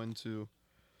 teams going to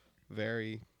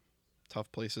very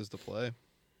tough places to play.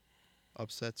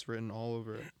 Upsets written all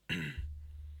over it.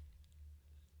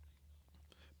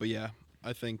 But yeah,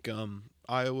 I think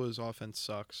Iowa's offense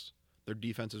sucks. Their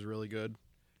defense is really good.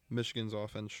 Michigan's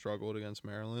offense struggled against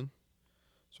Maryland.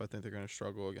 So I think they're going to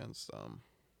struggle against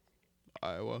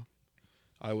Iowa.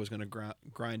 Iowa's going to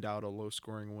grind out a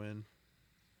low-scoring win.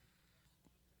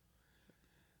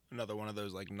 Another one of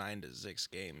those like 9-6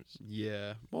 games.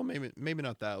 Yeah. Well, maybe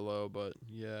not that low, but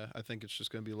yeah, I think it's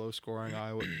just going to be low-scoring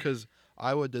Iowa because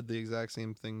Iowa did the exact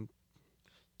same thing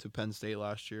to Penn State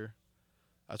last year.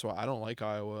 That's why I don't like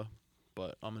Iowa,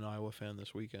 but I'm an Iowa fan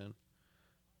this weekend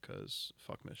because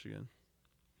fuck Michigan.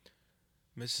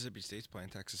 Mississippi State's playing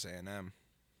Texas A&M.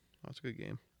 Oh, that's a good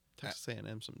game. Texas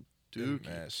A&M, some Duke.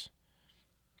 Mess.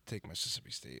 Take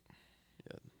Mississippi State.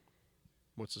 Yeah.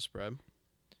 What's the spread?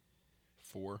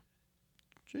 4.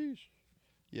 Jeez.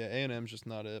 Yeah, A&M's just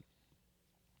not it.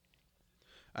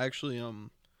 I actually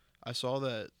I saw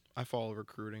that I follow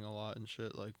recruiting a lot and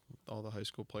shit, like all the high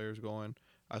school players going.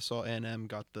 I saw A&M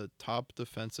got the top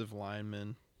defensive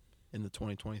lineman in the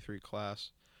 2023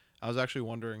 class. I was actually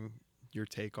wondering your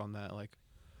take on that, like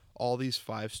all these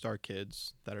 5-star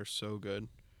kids that are so good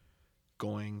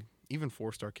going, even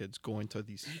 4-star kids going to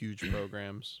these huge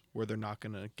programs where they're not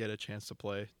going to get a chance to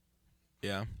play.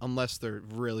 Yeah. Unless they're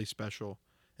really special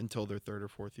until their 3rd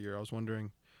or 4th year. I was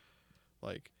wondering,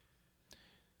 like,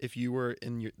 if you were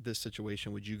in this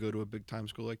situation, would you go to a big-time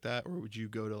school like that, or would you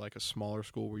go to, like, a smaller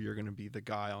school where you're going to be the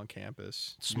guy on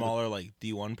campus? Smaller, like,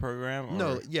 D1 program? Or?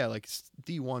 No, yeah, like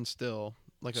D1 still.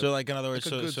 Like in other words,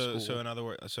 in other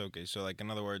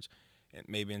words,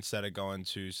 maybe instead of going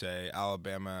to, say,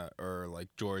 Alabama or, like,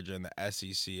 Georgia in the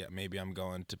SEC, maybe I'm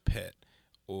going to Pitt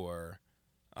or,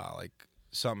 like,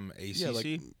 some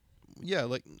ACC? Yeah,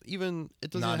 like even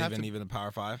it doesn't have not even the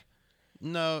Power 5.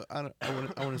 No, I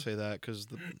wouldn't say that because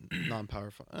the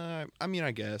non-Power 5. I mean,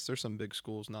 I guess there's some big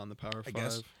schools not in the Power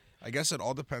 5. I guess it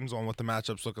all depends on what the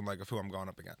matchup's looking like of who I'm going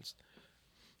up against.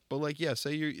 But like, yeah,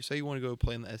 say you want to go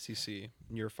play in the SEC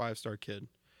and you're a 5-star kid,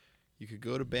 you could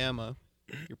go to Bama.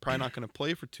 You're probably not going to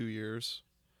play for 2 years,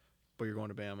 but you're going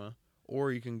to Bama,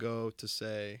 or you can go to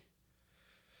say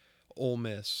Ole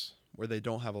Miss, where they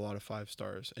don't have a lot of 5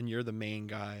 stars, and you're the main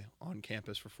guy on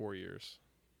campus for 4 years.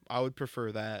 I would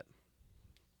prefer that.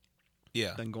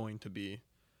 Yeah. Than going to be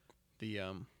the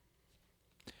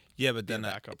but then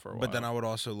backup for a while. But then I would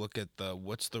also look at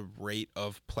what's the rate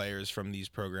of players from these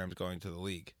programs going to the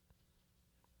league.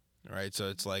 Right? So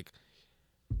it's like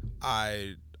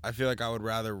I feel like I would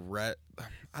rather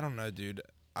I don't know, dude.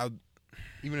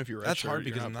 Even if you're that's hard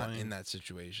because I'm not in that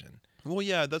situation. Well,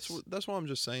 yeah, that's what I'm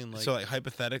just saying. Like, so, like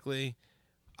hypothetically,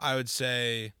 I would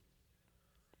say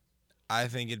I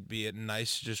think it'd be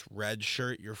nice to just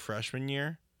redshirt your freshman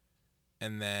year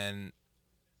and then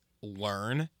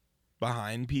learn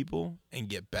behind people and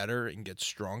get better and get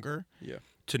stronger. Yeah.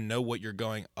 To know what you're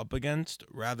going up against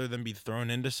rather than be thrown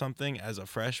into something as a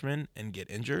freshman and get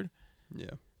injured.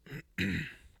 Yeah.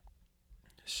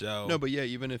 So no, but yeah,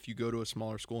 even if you go to a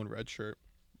smaller school in redshirt,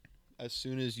 as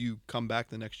soon as you come back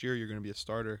the next year, you're going to be a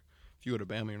starter. If you go to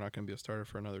Bama, you're not going to be a starter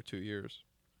for another 2 years.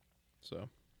 So,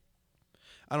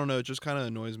 I don't know. It just kind of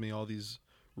annoys me, all these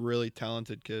really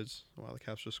talented kids. Wow, the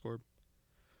Caps just scored.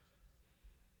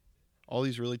 All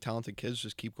these really talented kids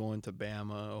just keep going to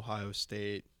Bama, Ohio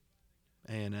State,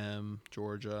 A&M,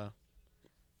 Georgia.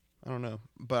 I don't know.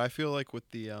 But I feel like with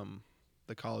the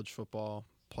college football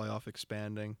playoff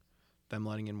expanding, them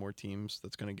letting in more teams,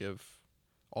 that's going to give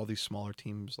all these smaller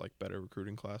teams like better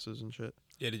recruiting classes and shit.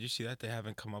 Yeah, did you see that? They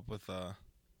haven't come up with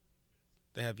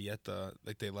they have yet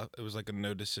they left, it was like a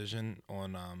no decision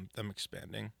on them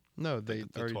expanding. No, they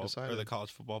already 12, decided. or the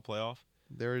college football playoff.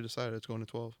 They already decided it's going to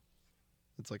 12.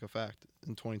 It's like a fact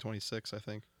in 2026, I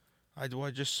think. I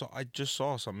just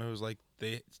saw something. It was like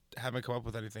they haven't come up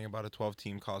with anything about a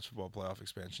 12-team college football playoff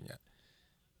expansion yet.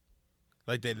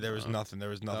 Like there was nothing. There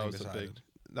was nothing decided.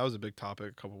 That was a big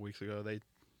topic a couple weeks ago.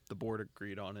 The board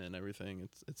agreed on it and everything.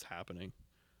 It's happening,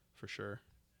 for sure.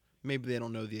 Maybe they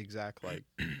don't know the exact like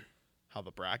how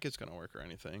the bracket's gonna work or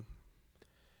anything.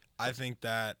 I think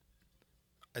that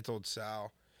I told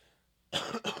Sal.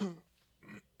 Fuck,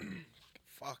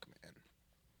 man.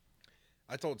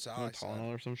 I told Sal. You want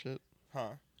Tylenol or some shit? Huh?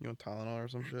 You want Tylenol or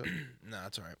some shit? Nah,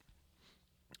 that's all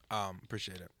right.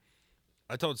 Appreciate it.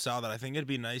 I told Sal that I think it'd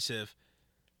be nice if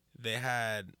they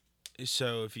had.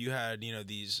 So if you had,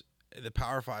 the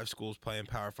Power 5 schools playing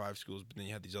Power 5 schools, but then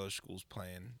you had these other schools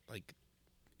playing, like,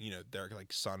 they're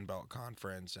like Sun Belt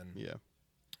Conference and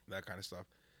that kind of stuff.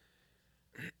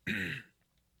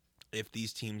 If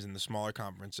these teams in the smaller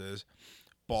conferences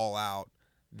ball out,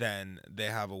 then they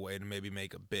have a way to maybe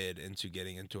make a bid into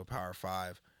getting into a Power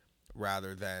 5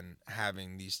 rather than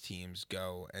having these teams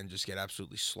go and just get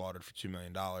absolutely slaughtered for $2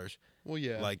 million. Well,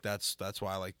 yeah. Like, that's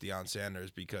why I like Deion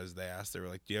Sanders, because they were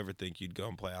like, do you ever think you'd go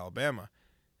and play Alabama?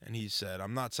 And he said,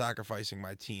 I'm not sacrificing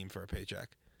my team for a paycheck.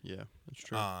 Yeah, that's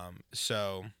true.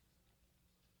 So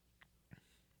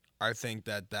I think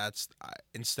that's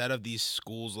instead of these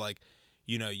schools like,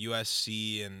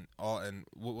 USC and all, and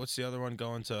what's the other one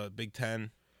going to Big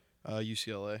Ten?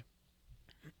 UCLA.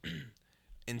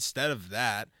 Instead of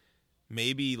that,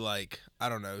 maybe, like, I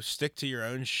don't know, stick to your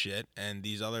own shit, and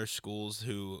these other schools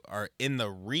who are in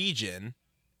the region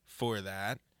for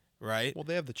that, right? Well,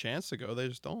 they have the chance to go, they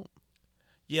just don't.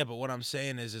 Yeah, but what I'm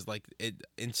saying is like,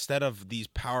 instead of these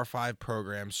Power 5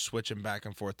 programs switching back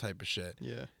and forth type of shit,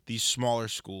 these smaller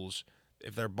schools,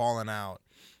 if they're balling out,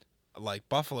 like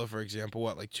Buffalo, for example,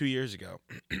 like 2 years ago,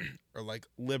 or like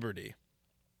Liberty,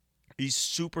 these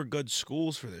super good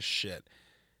schools for this shit.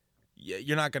 Yeah,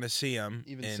 you're not going to see them.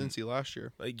 Even Cincy last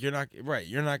year. Like, you're not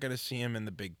going to see him in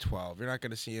the Big 12. You're not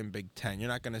going to see him in Big 10. You're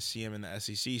not going to see him in the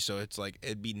SEC. So it's like,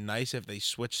 it'd be nice if they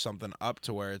switch something up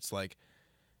to where it's like,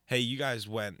 hey, you guys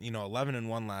went,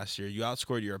 11-1 last year. You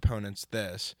outscored your opponents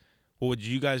this. Well, would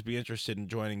you guys be interested in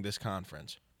joining this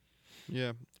conference?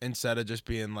 Yeah. Instead of just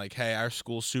being like, hey, our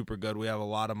school's super good. We have a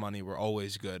lot of money. We're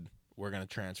always good. We're going to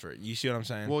transfer it. You see what I'm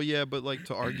saying? Well, yeah, but like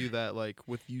to argue that like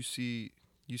with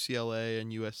UCLA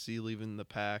and USC leaving the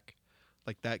pack,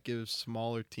 like that gives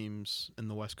smaller teams in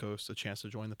the West Coast a chance to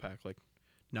join the pack. Like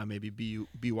now maybe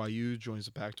BYU joins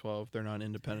the Pac-12. They're not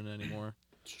independent anymore.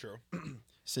 It's true.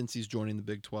 Since he's joining the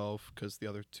Big 12 because the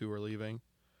other two are leaving.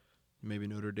 Maybe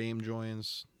Notre Dame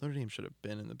joins. Notre Dame should have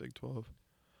been in the Big 12.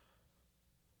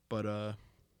 But,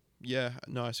 yeah,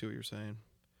 no, I see what you're saying.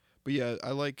 But, yeah,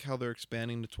 I like how they're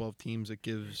expanding to 12 teams. It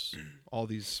gives all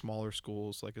these smaller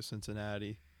schools like a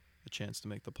Cincinnati a chance to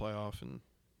make the playoff and,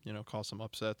 cause some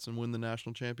upsets and win the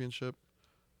national championship.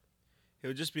 It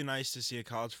would just be nice to see a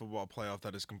college football playoff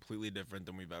that is completely different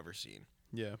than we've ever seen.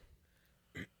 Yeah.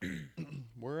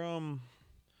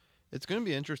 It's going to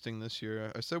be interesting this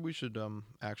year. I said we should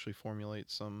actually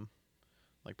formulate some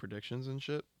like predictions and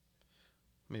shit.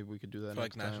 Maybe we could do that for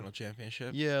next like national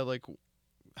championship. Yeah, like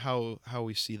how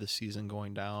we see the season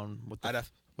going down, what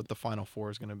the Final Four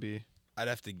is going to be. I'd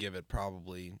have to give it a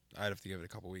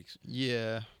couple weeks.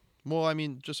 Yeah. Well, I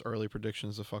mean, just early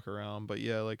predictions to fuck around, but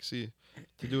yeah, like to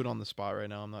do it on the spot right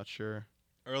now, I'm not sure.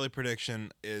 Early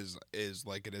prediction is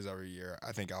like it is every year.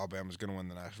 I think Alabama's going to win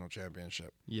the national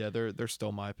championship. Yeah, they're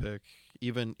still my pick.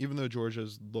 Even though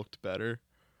Georgia's looked better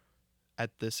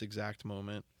at this exact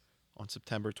moment on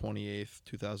September 28th,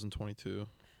 2022,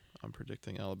 I'm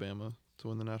predicting Alabama to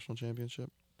win the national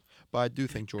championship. But I do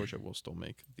think Georgia will still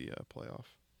make the playoff.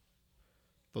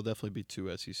 There'll definitely be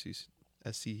 2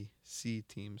 SEC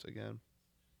teams again.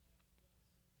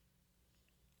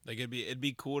 Like it'd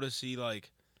be cool to see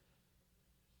like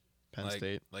Penn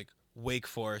State, like Wake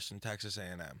Forest and Texas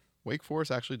A&M. Wake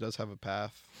Forest actually does have a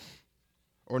path.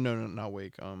 Or no, not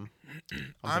Wake. I'm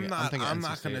not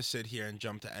going to sit here and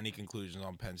jump to any conclusions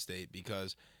on Penn State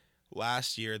because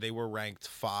last year they were ranked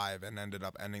 5 and ended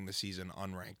up ending the season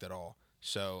unranked at all.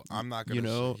 So I'm not going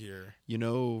to sit here. You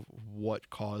know what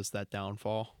caused that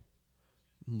downfall?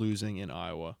 Losing in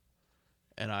Iowa.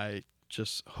 And I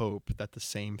just hope that the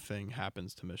same thing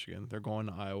happens to Michigan. They're going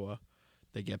to Iowa,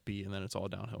 they get beat, and then it's all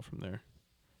downhill from there.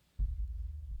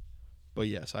 But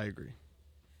yes, I agree.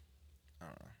 I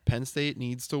don't know. Penn State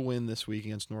needs to win this week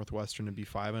against Northwestern to be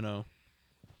 5-0.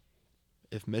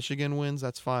 If Michigan wins,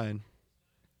 that's fine.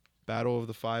 Battle of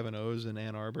the 5-0s in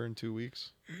Ann Arbor in 2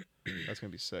 weeks. That's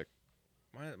going to be sick.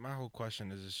 My whole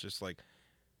question is, it's just like,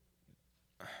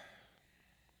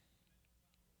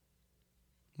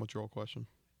 what's your whole question?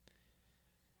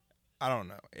 I don't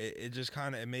know. It just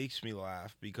kind of, it makes me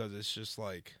laugh because it's just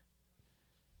like,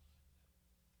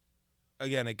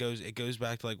 again, it goes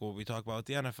back to like what we talk about with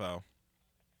the NFL.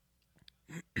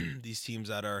 These teams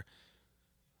that are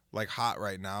like hot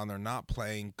right now and they're not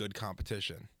playing good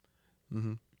competition.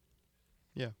 Mm-hmm.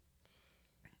 Yeah.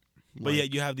 But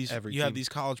yet you have these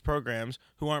college programs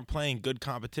who aren't playing good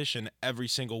competition every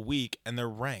single week and they're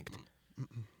ranked.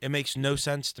 It makes no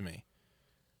sense to me.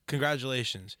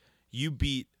 Congratulations. You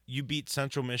beat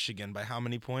Central Michigan by how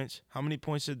many points? How many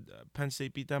points did Penn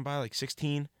State beat them by? Like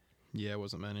 16? Yeah, it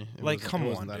wasn't many. It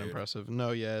wasn't that dude. Impressive.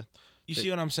 No, yeah. You see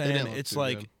what I'm saying? It's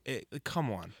like,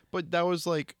 come on. But that was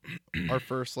like our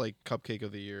first like cupcake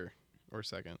of the year or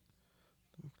second.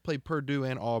 Played Purdue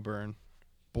and Auburn,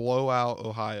 blow out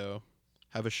Ohio,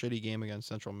 have a shitty game against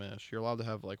Central Mich. You're allowed to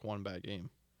have like one bad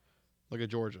game. Look at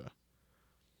Georgia.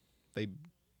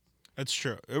 That's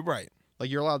true. Right. Like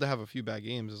you're allowed to have a few bad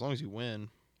games as long as you win.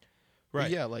 Right.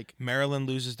 But yeah, like Maryland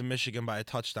loses to Michigan by a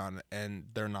touchdown and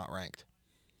they're not ranked.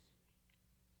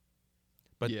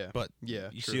 But you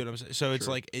true. See what I'm saying? So it's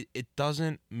like it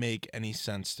doesn't make any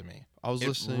sense to me. I was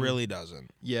listening. It really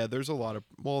doesn't. Yeah, there's a lot of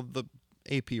the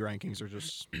AP rankings are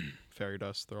just fairy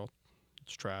dust.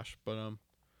 It's trash. But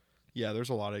yeah, there's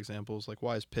a lot of examples. Like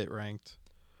why is Pitt ranked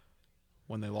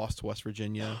when they lost to West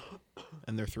Virginia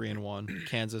and they're 3-1?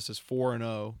 Kansas is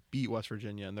 4-0, beat West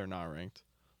Virginia and they're not ranked.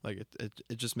 Like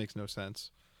it just makes no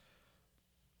sense.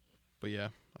 But yeah,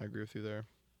 I agree with you there.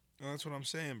 Well, that's what I'm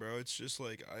saying, bro. It's just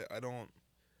like I don't.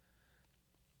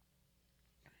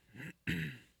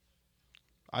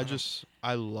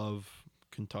 I love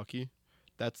Kentucky.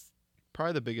 That's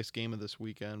probably the biggest game of this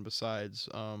weekend besides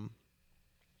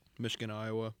Michigan,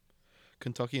 Iowa,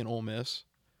 Kentucky, and Ole Miss.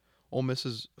 Ole Miss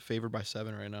is favored by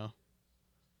 7 right now.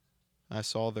 I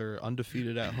saw they're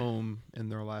undefeated at home in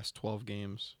their last 12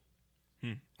 games.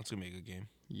 That's going to be a good game.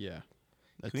 Yeah.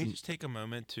 Can we just take a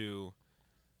moment to...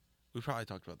 We probably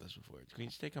talked about this before. Can we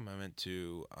just take a moment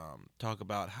to talk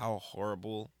about how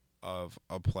horrible of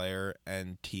a player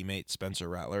and teammate Spencer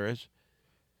Rattler is?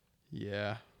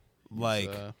 Yeah.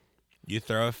 Like, you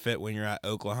throw a fit when you're at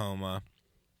Oklahoma.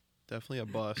 Definitely a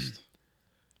bust.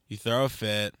 You throw a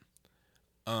fit.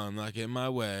 I'm not getting my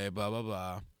way, blah, blah,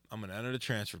 blah. I'm going to enter the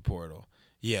transfer portal.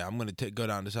 Yeah, I'm going to go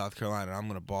down to South Carolina and I'm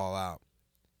going to ball out.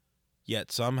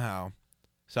 Yet somehow,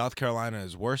 South Carolina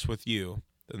is worse with you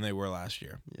than they were last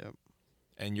year. Yep.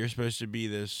 And you're supposed to be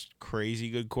this crazy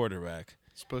good quarterback.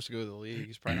 He's supposed to go to the league.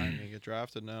 He's probably not going to get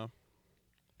drafted now.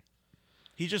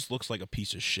 He just looks like a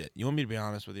piece of shit. You want me to be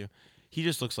honest with you? He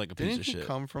just looks like a piece of shit. Didn't he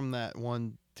come from that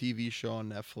one TV show on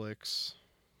Netflix?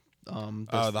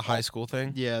 The high school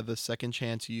thing? Yeah, the Second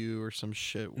Chance U or some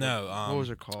shit. No, what was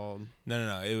it called?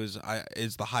 No.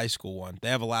 It's the high school one. They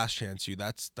have a Last Chance U.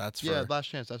 That's for... Yeah, Last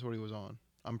Chance. That's what he was on.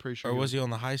 I'm pretty sure. Or was he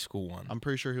on the high school one? I'm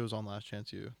pretty sure he was on Last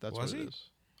Chance U. That's what it is.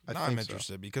 I'm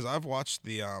interested because I've watched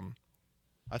the.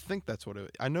 I think that's what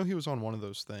it. I know he was on one of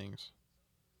those things.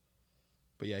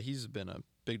 But yeah, he's been a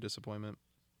big disappointment.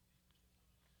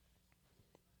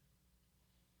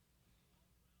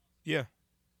 Yeah.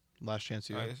 Last Chance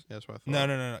U. Yeah, that's what I thought.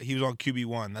 No. He was on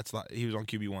QB1. He was on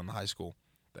QB1, the high school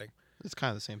thing. It's kind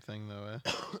of the same thing though, eh?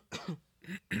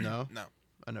 No? No.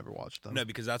 I never watched them. No,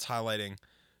 because that's highlighting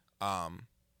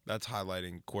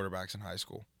quarterbacks in high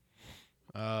school.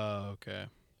 Oh, okay.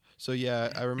 So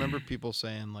yeah, I remember people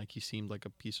saying like he seemed like a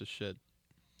piece of shit,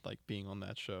 like being on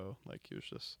that show. Like he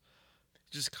was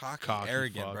just cocky and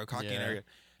arrogant, bro. Cocky and arrogant.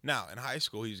 Now in high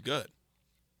school, he's good.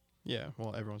 Yeah,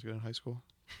 well, everyone's good in high school.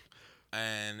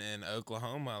 And in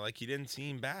Oklahoma, like, he didn't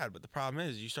seem bad. But the problem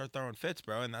is you start throwing fits,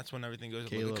 bro, and that's when everything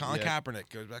goes. Look at Colin Kaepernick.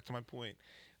 Goes back to my point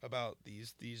about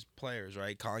these players,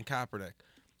 right? Colin Kaepernick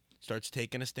starts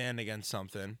taking a stand against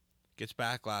something, gets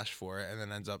backlash for it, and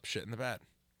then ends up shit in the bed.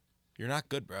 You're not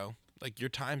good, bro. Like, your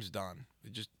time's done.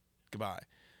 Just goodbye.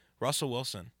 Russell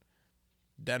Wilson,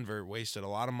 Denver wasted a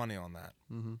lot of money on that.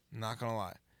 Mm-hmm. Not going to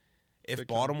lie. If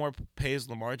Baltimore pays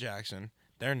Lamar Jackson,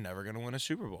 they're never going to win a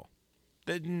Super Bowl.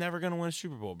 They're never going to win a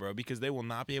Super Bowl, bro, because they will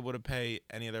not be able to pay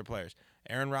any of their players.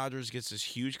 Aaron Rodgers gets this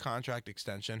huge contract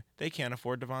extension. They can't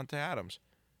afford Devontae Adams.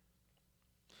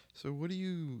 So what do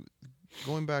you,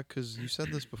 going back, because you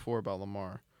said this before about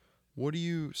Lamar, what do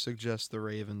you suggest the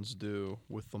Ravens do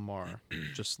with Lamar?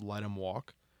 Just let him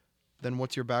walk? Then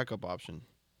what's your backup option?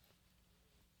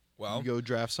 Well, you go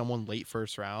draft someone late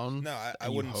first round. No, I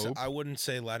wouldn't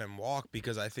say let him walk,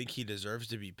 because I think he deserves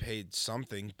to be paid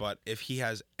something. But if he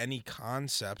has any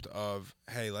concept of,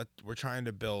 hey, we're trying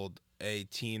to build a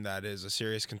team that is a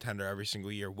serious contender every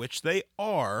single year, which they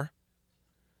are.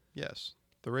 Yes,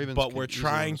 the Ravens. But we're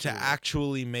trying to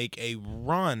actually make a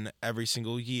run every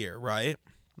single year, right?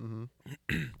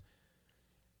 Mm-hmm.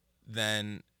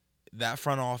 Then that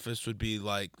front office would be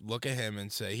like, look at him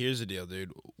and say, here's the deal,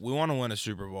 dude. We want to win a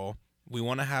Super Bowl. We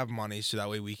want to have money so that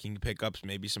way we can pick up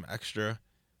maybe some extra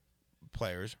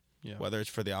players, whether it's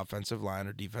for the offensive line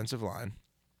or defensive line,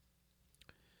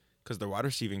 because their wide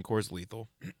receiving core is lethal.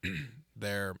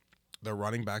 Their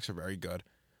running backs are very good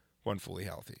when fully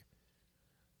healthy.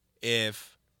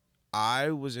 If I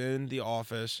was in the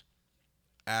office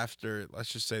after,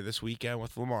 let's just say, this weekend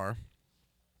with Lamar,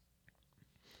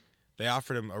 they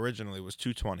offered him originally was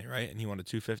 $220, right? And he wanted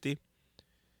 $250.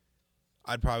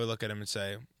 I'd probably look at him and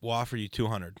say, we'll offer you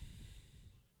 $200.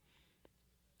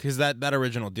 Because that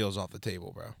original deal's off the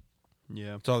table, bro.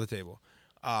 Yeah. It's off the table.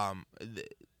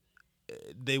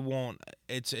 They won't.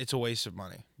 It's a waste of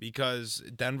money, because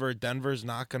Denver's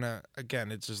not gonna.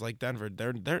 Again, it's just like Denver.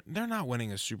 They're not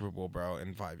winning a Super Bowl, bro,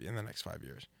 in the next 5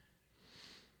 years.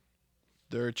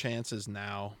 There are chances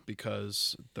now,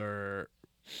 because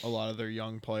a lot of their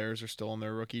young players are still on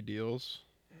their rookie deals,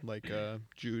 like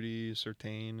Judy,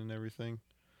 Surtain, and everything.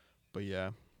 But yeah,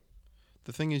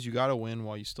 the thing is, you got to win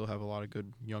while you still have a lot of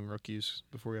good young rookies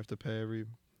before you have to pay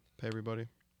everybody.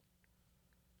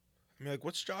 I mean, like,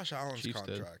 what's Josh Allen's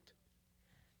contract?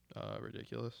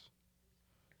 Ridiculous.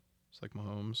 It's like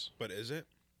Mahomes. But is it?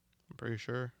 I'm pretty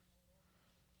sure,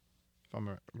 if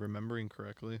I'm remembering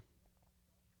correctly.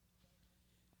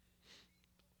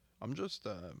 I'm just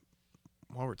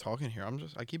while we're talking here,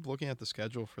 I keep looking at the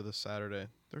schedule for this Saturday.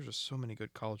 There's just so many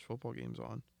good college football games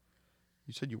on.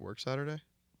 You said you work Saturday?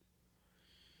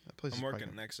 That place I'm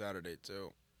working next Saturday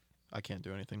too. I can't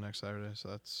do anything next Saturday, so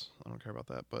I don't care about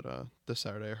that. But this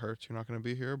Saturday it hurts. You're not going to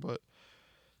be here, but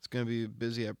it's going to be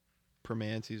busy at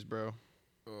Permanente's, bro.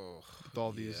 Oh, with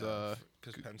all these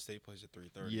because Penn State plays at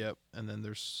 3:30. Yep, and then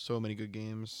there's so many good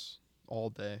games all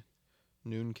day.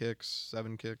 Noon kicks,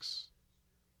 7 kicks.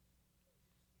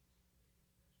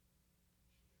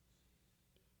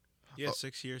 Yeah,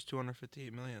 6 years,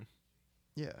 $258 million.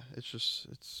 Yeah,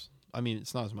 it's. I mean,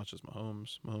 it's not as much as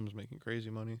Mahomes. Mahomes making crazy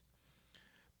money.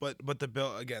 But the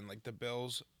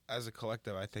Bills as a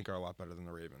collective, I think, are a lot better than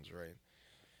the Ravens, right?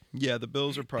 Yeah, the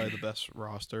Bills are probably the best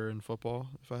roster in football,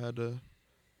 if I had to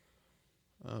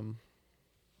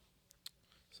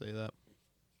say that.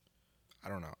 I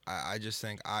don't know. I just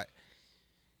think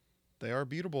they are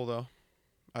beatable, though.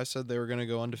 I said they were going to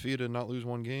go undefeated and not lose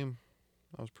one game.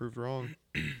 I was proved wrong.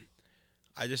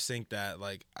 I just think that,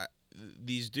 like,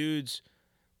 these dudes,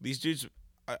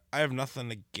 I have nothing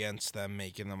against them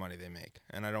making the money they make,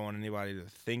 and I don't want anybody to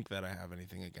think that I have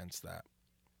anything against that.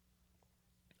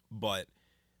 But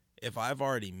if I've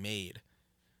already made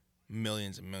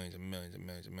millions and millions and millions and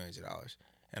millions and millions of dollars,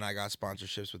 and I got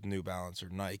sponsorships with New Balance or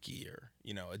Nike or,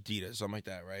 Adidas, something like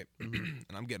that, right? And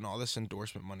I'm getting all this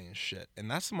endorsement money and shit,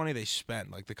 and that's the money they spend,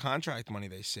 like the contract money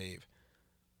they save.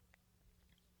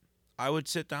 I would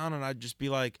sit down and I'd just be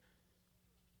like,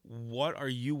 what are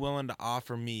you willing to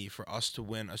offer me for us to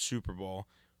win a Super Bowl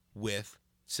with,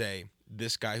 say,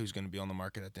 this guy who's going to be on the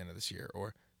market at the end of this year,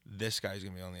 or this guy who's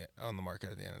going to be on the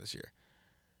market at the end of this year?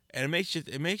 And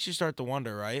it makes you start to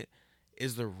wonder, right?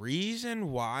 Is the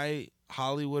reason why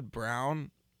Hollywood Brown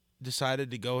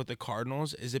decided to go with the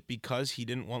Cardinals, is it because he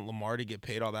didn't want Lamar to get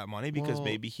paid all that money? Because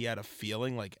maybe he had a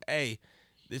feeling like, hey,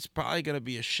 it's probably going to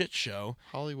be a shit show.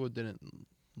 Hollywood didn't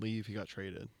leave. He got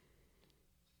traded.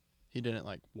 He didn't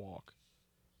walk,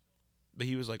 but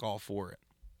he was all for it.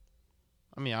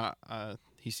 I mean,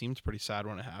 he seemed pretty sad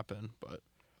when it happened, but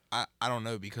I don't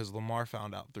know, because Lamar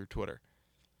found out through Twitter.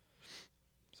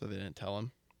 So they didn't tell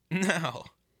him? No.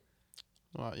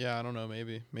 Well, yeah, I don't know.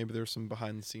 Maybe there's some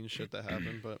behind the scenes shit that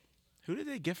happened, but who did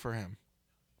they get for him?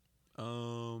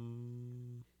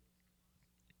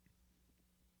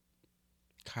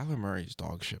 Kyler Murray's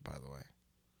dog shit, by the way.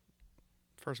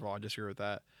 First of all, I disagree with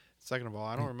that. Second of all,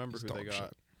 I don't remember who they got.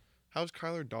 Shit. How's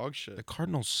Kyler dog shit? The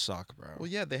Cardinals suck, bro. Well,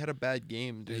 yeah, they had a bad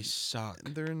game, dude. They suck.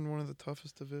 They're in one of the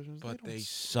toughest divisions. But they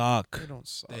suck. They don't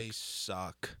suck. They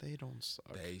suck. They don't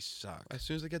suck. They suck. As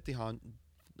soon as they get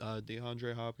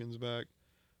DeAndre Hopkins back,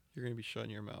 you're going to be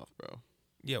shutting your mouth, bro.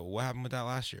 Yeah, well, what happened with that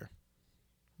last year?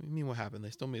 What do you mean what happened? They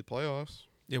still made playoffs.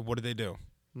 Yeah, what did they do?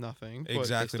 Nothing.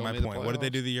 Exactly my point. What did they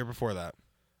do the year before that?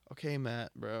 Okay,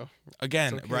 Matt, bro.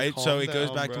 Again, okay, right? So it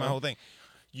goes back bro. to my whole thing.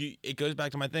 It goes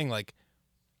back to my thing. Like,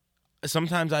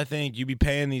 sometimes I think you be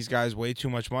paying these guys way too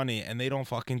much money and they don't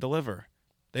fucking deliver.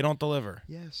 They don't deliver.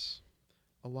 Yes.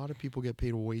 A lot of people get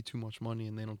paid way too much money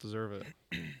and they don't deserve it.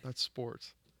 That's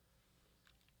sports.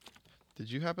 Did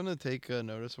you happen to take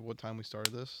notice of what time we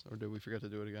started this? Or did we forget to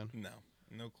do it again?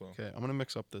 No clue. Okay, I'm going to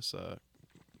mix up this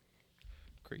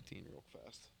creatine real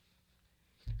fast.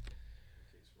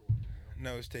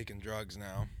 Noah's taking drugs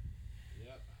now.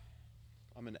 Yep.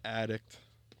 I'm an addict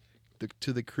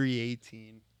to the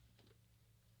creatine.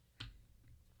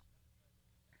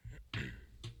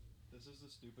 This is the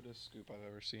stupidest scoop I've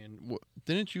ever seen.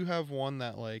 Didn't you have one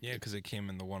that like... Yeah, because it came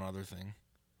in the one other thing.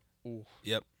 Ooh.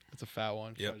 Yep. It's a fat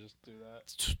one. Yep. Should I just do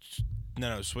that?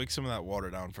 No, swig some of that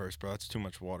water down first, bro. That's too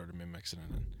much water to be mixing it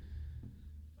in. I mean,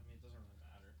 it doesn't really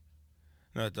matter.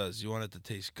 No, it does. You want it to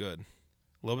taste good.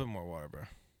 A little bit more water, bro.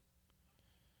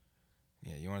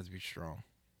 Yeah, you want it to be strong.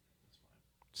 That's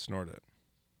fine. Snort it.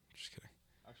 Just kidding.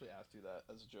 I actually asked you that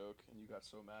as a joke, and you got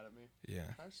so mad at me.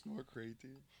 Yeah. I snort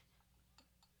creatine.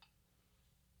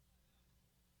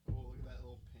 Oh, look at that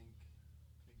little pink.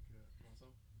 You want some?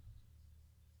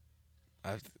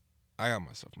 I got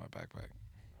myself my backpack.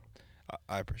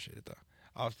 I appreciate it though.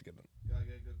 I'll have to get them.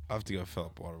 I'll have to go fill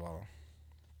up a water bottle.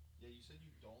 Yeah, you said you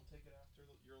don't take it after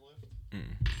your lift.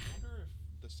 Mm. I wonder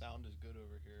if the sound is good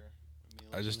over here.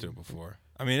 I just did it before.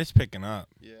 I mean, it's picking up.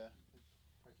 Yeah.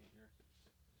 I can't hear.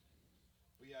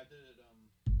 But yeah, I did it.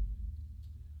 Come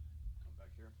back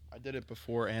here. I did it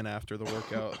before and after the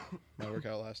workout. My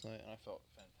workout last night, and I felt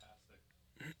fantastic.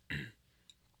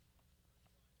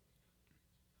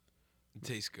 It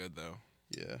tastes good though.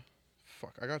 Yeah.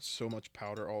 Fuck, I got so much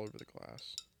powder all over the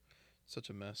glass. Such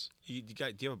a mess. Do you have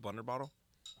a blender bottle?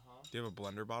 Uh-huh. Do you have a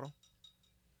blender bottle?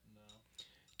 No.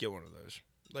 Get one of those.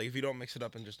 Like, if you don't mix it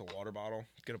up in just a water bottle,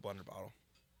 get a blender bottle.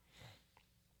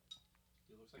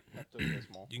 It looks like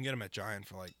Pepto-Bismol. You can get them at Giant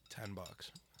for like $10.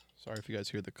 Sorry if you guys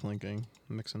hear the clinking.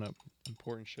 I'm mixing up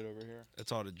important shit over here.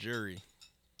 It's all the jury.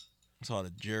 It's all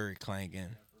the jury clanking. Yeah,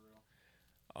 for real.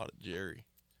 All the jury.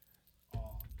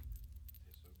 Oh,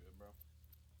 tastes so good, bro.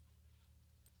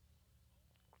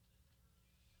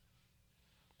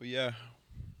 But yeah,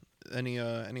 any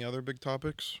other big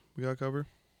topics we got covered?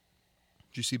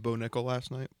 Did you see Bo Nickal last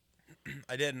night?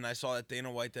 I did, and I saw that Dana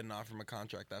White didn't offer him a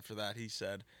contract after that. He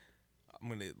said, I'm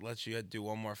going to let you do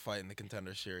one more fight in the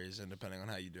Contender Series, and depending on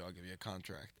how you do, I'll give you a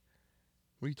contract.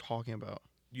 What are you talking about?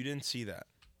 You didn't see that.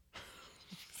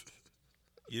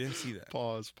 You didn't see that.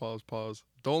 Pause.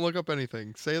 Don't look up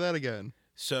anything. Say that again.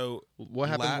 So what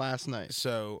happened last night?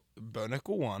 So Bo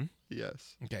Nickal won.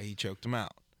 Yes. Okay, he choked him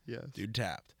out. Yes. Dude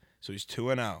tapped. So he's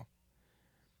 2-0.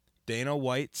 Dana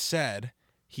White said,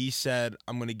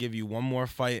 I'm going to give you one more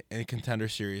fight in a Contender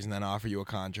Series and then offer you a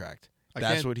contract.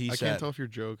 That's what he said. I can't tell if you're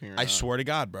joking or not. I swear to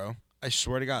God, bro. I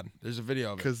swear to God. There's a video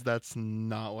of it. Because that's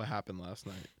not what happened last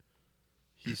night.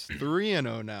 He's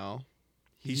 3-0 now.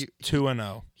 He's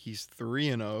 2-0. He's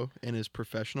 3-0 in his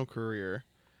professional career.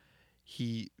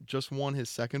 He just won his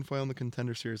second fight on the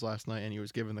Contender Series last night, and he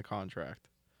was given the contract.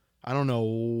 I don't know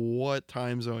what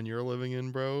time zone you're living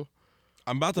in, bro.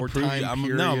 I'm about to prove you.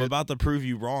 I'm about to prove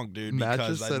you wrong, dude. Matt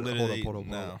because just said,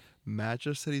 hold up. Matt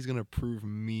just said he's gonna prove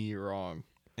me wrong.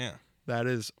 Yeah, that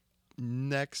is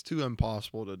next to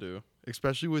impossible to do,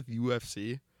 especially with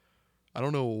UFC. I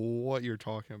don't know what you're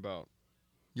talking about.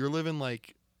 You're living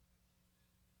like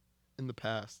in the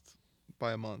past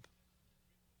by a month.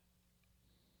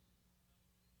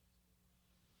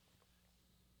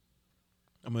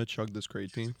 I'm gonna chug this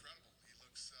creatine. He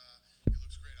looks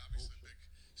great. Obviously, big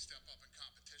step up in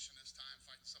competition this time,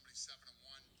 fighting somebody 7-1,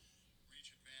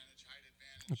 reach advantage, height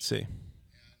advantage. Let's see.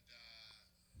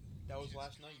 That was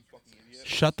last night, you fucking idiot.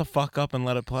 Shut the fuck up and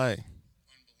let it play.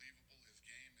 Unbelievable. His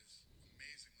game is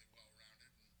amazingly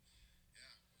well-rounded. And, yeah,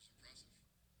 it was impressive.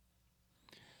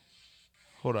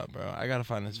 Hold up, bro. I gotta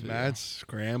find this video. Matt's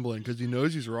scrambling because he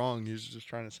knows he's wrong. He's just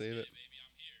trying to save it.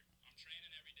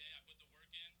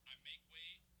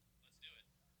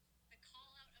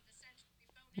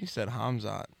 You said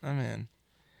Hamzat. I mean,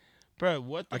 bro,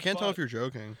 what the I can't tell fuck? if you're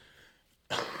joking.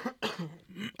 I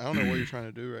don't know what you're trying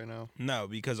to do right now. No,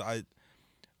 because I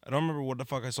don't remember what the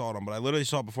fuck I saw it on, but I literally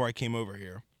saw it before I came over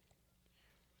here.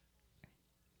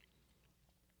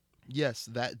 Yes,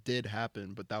 that did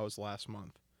happen, but that was last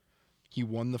month. He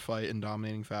won the fight in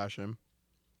dominating fashion.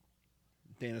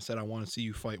 Dana said, I want to see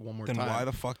you fight one more time. Then why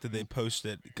the fuck did they post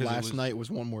it? Last night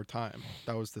was one more time.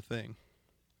 That was the thing.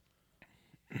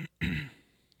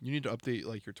 You need to update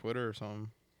like your Twitter or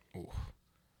something. Ooh.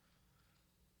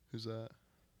 Who's that?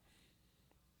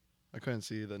 I couldn't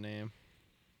see the name.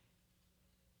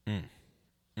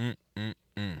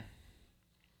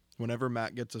 Whenever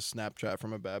Matt gets a Snapchat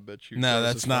from a bad bitch, no,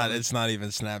 that's not. It's not even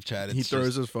Snapchat. He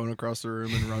throws his phone across the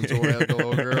room and runs away at the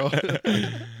little girl.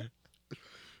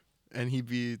 And he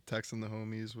be texting the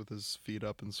homies with his feet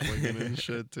up and swinging and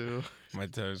shit too. My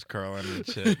toes curling and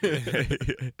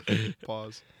shit.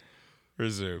 Pause.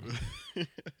 Resume.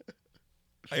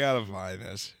 I gotta find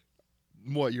this.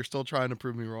 What? You're still trying to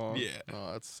prove me wrong? Yeah.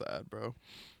 Oh, that's sad, bro.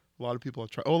 A lot of people have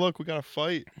tried. Oh, look, we got a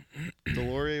fight.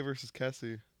 Delorier versus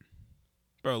Kessie.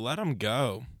 Bro, let him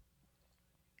go.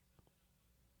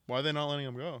 Why are they not letting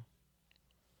him go?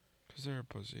 Because they're a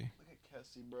pussy. Look at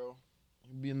Kessie, bro.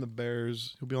 He'll be in the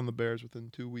Bears. He'll be on the Bears within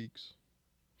 2 weeks.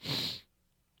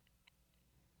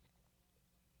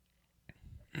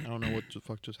 I don't know what the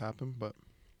fuck just happened, but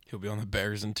He'll be on the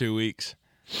Bears in 2 weeks.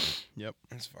 Yep.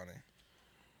 That's funny.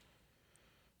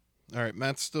 All right,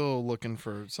 Matt's still looking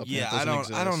for something. Yeah, that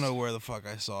doesn't I don't exist. know where the fuck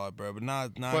I saw it, bro. But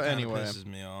not But anyway. pisses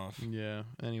me off. Yeah.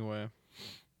 Anyway,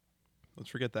 let's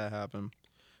forget that happened.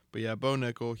 But yeah, Bo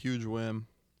Nickal, huge win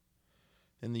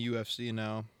in the UFC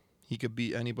now. He could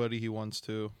beat anybody he wants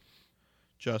to.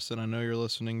 Justin, I know you're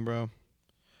listening, bro.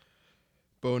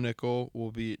 Bo Nickal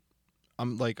will beat.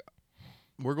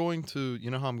 We're going to. You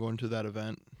know how I'm going to that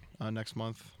event next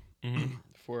month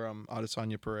for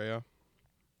Adesanya Pereira.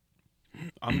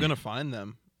 I'm gonna find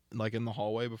them like in the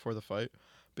hallway before the fight.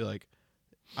 Be like,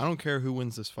 I don't care who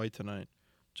wins this fight tonight.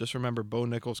 Just remember, Bo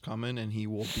Nickal's coming, and he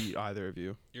will beat either of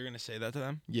you. You're gonna say that to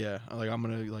them? Yeah, like I'm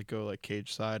gonna like go like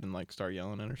cage side and like start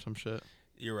yelling it or some shit.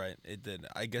 You're right. It did.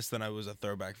 I guess then I was a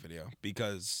throwback video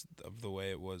because of the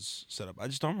way it was set up. I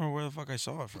just don't remember where the fuck I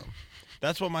saw it from.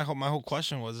 That's what my whole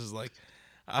question was. Is like,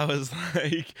 I was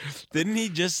like, didn't he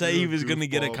just say he was gonna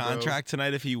get a contract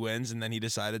tonight if he wins, and then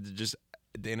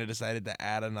Dana decided to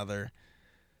add another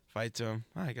fight to him?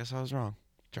 I guess I was wrong.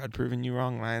 Tried proving you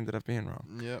wrong, and I ended up being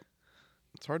wrong. Yep.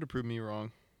 It's hard to prove me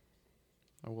wrong,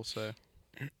 I will say.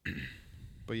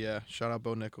 But yeah, shout out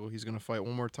Bo Nickal. He's going to fight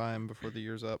one more time before the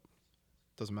year's up.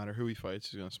 Doesn't matter who he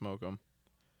fights, he's going to smoke him.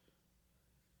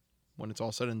 When it's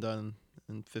all said and done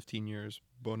in 15 years,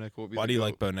 Bo Nickal will be Why do you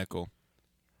like Bo Nickal?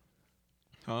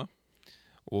 Huh?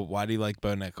 Well, why do you like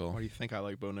Bo Nickal? Why do you think I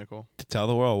like Bo Nickal? To tell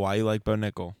the world why you like Bo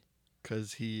Nickal.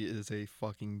 Because he is a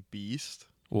fucking beast.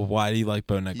 Well, why do you like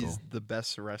Bo Nickal? He's the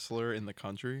best wrestler in the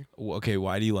country. Well, okay,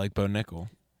 why do you like Bo Nickal?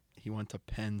 He went to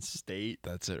Penn State.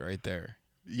 That's it right there.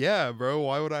 Yeah, bro.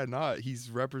 Why would I not?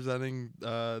 He's representing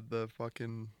the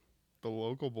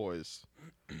local boys.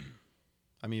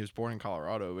 I mean, he was born in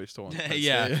Colorado, but he still went to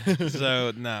Penn State.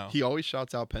 So no. He always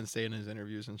shouts out Penn State in his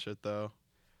interviews and shit, though.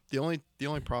 The only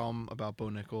problem about Bo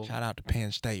Nickal, Shout out to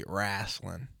Penn State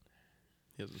wrestling.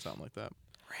 he doesn't sound like that.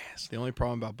 The only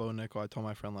problem about Bo Nickal, I told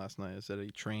my friend last night, is that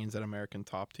he trains at American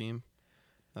Top Team.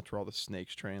 That's where all the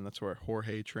snakes train. That's where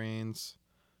Jorge trains.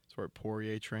 That's where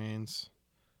Poirier trains.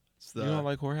 You don't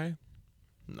like Jorge?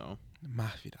 No.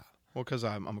 Masvidal. Well, because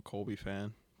I'm a Colby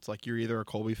fan. It's like you're either a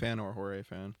Colby fan or a Jorge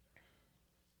fan.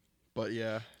 But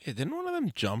yeah. Yeah, didn't one of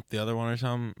them jump the other one or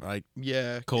something? Like,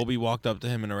 Yeah. Colby walked up to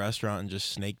him in a restaurant and just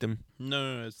snaked him?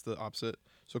 No, it's the opposite.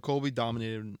 So Colby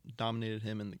dominated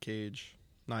him in the cage.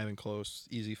 Not even close.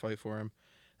 Easy fight for him.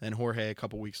 And Jorge a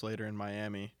couple weeks later in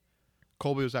Miami.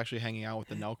 Colby was actually hanging out with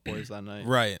the Nelk boys that night.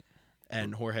 Right.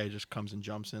 And Jorge just comes and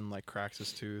jumps in, like cracks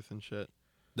his tooth and shit.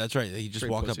 That's right. He just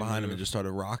Straight walked up pussy behind him move. and just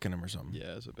started rocking him or something.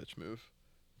 Yeah, it's a bitch move.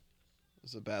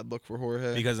 It's a bad look for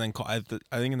Jorge. Because then I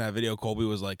think in that video, Colby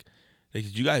was like,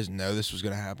 did you guys know this was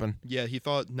going to happen? Yeah, he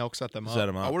thought Nelk set them up. Set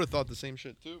him up. I would have thought the same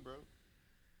shit too, bro.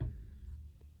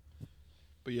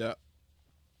 But yeah.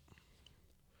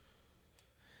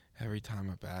 Every time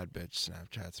a bad bitch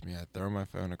Snapchats me, I throw my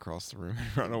phone across the room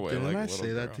and run away. Didn't like a I little say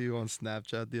girl. that to you on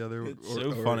Snapchat the other? It's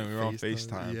so funny. We were on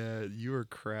FaceTime. Yeah, you were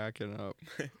cracking up.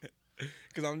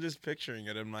 Because I'm just picturing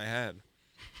it in my head.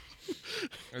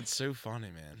 It's so funny,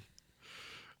 man.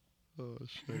 Oh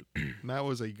shit. Matt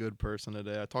was a good person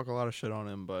today. I talk a lot of shit on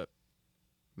him, but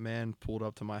man pulled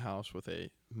up to my house with a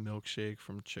milkshake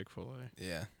from Chick-fil-A.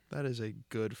 Yeah. That is a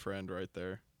good friend right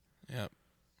there. Yep.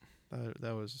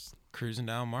 That was cruising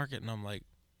down Market, and I'm like,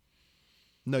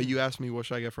 no. You asked me what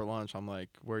should I get for lunch. I'm like,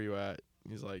 where are you at?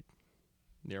 He's like,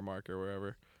 near Market or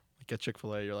wherever. Like, get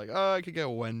Chick-fil-A. You're like, oh, I could get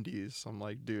Wendy's. I'm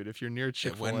like, dude, if you're near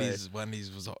Chick-fil-A,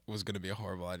 Wendy's was gonna be a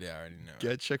horrible idea. I already know.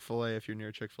 Get Chick-fil-A if you're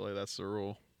near Chick-fil-A. That's the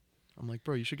rule. I'm like,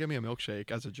 bro, you should get me a milkshake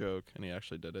as a joke, and he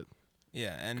actually did it.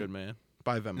 Yeah, and good man.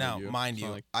 By Venmo. Now, mind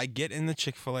you, I get in the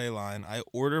Chick-fil-A line, I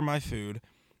order my food,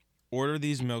 order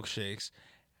these milkshakes,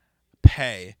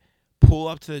 pay, pull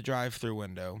up to the drive-thru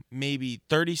window. Maybe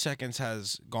 30 seconds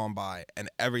has gone by, and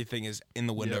everything is in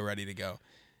the window ready to go.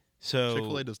 So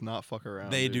Chick-fil-A does not fuck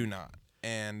around. They do not.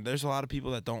 And there's a lot of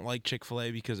people that don't like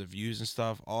Chick-fil-A because of views and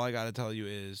stuff. All I got to tell you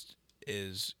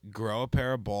is grow a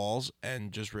pair of balls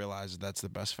and just realize that's the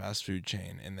best fast food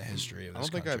chain in the history of this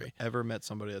country. I don't think I've ever met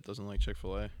somebody that doesn't like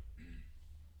Chick-fil-A,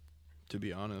 to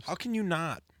be honest. How can you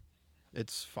not?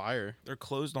 It's fire. They're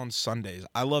closed on Sundays.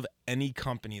 I love any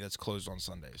company that's closed on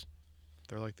Sundays.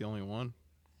 They're like the only one.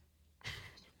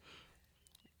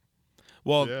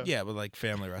 Well, yeah, but like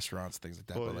family restaurants, things like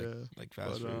that, well, but like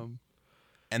fast food.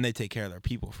 And they take care of their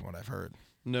people from what I've heard.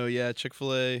 No, yeah,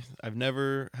 Chick-fil-A, I've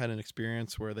never had an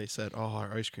experience where they said, oh,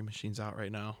 our ice cream machine's out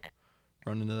right now.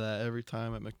 Run into that every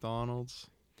time at McDonald's.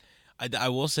 I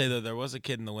will say, though, there was a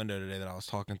kid in the window today that I was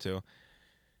talking to.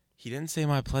 He didn't say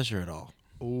my pleasure at all.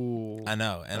 Ooh. I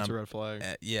know. And that's a red flag.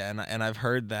 Yeah, and I've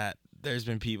heard that there's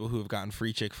been people who have gotten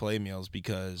free Chick-fil-A meals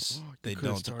because they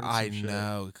don't. I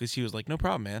know. Because he was like, no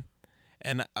problem, man.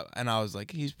 And I was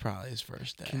like, he's probably his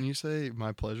first day. Can you say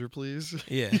my pleasure, please?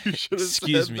 Yeah.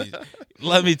 Excuse me.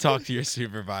 Let me talk to your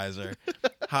supervisor.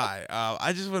 Hi.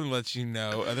 I just want to let you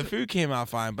know the food came out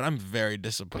fine, but I'm very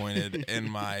disappointed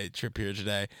in my trip here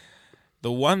today.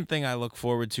 The one thing I look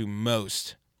forward to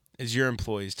most is your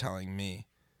employees telling me,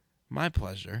 my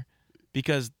pleasure,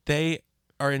 because they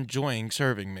are enjoying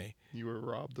serving me. You were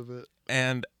robbed of it.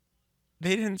 And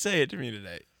they didn't say it to me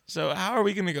today. So how are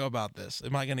we going to go about this?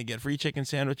 Am I going to get free chicken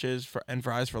sandwiches and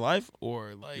fries for life?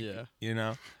 Or you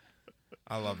know?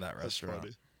 I love that restaurant.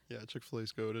 Funny. Yeah,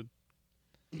 Chick-fil-A's goated.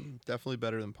 Definitely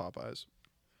better than Popeyes.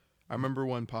 I remember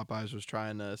when Popeyes was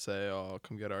trying to say, oh,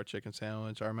 come get our chicken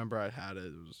sandwich. I remember I had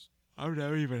it. I've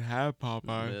never even had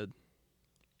Popeye. Mid.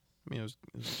 I mean, it was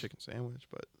a chicken sandwich,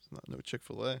 but it's not no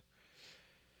Chick-fil-A.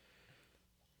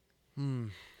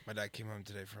 My dad came home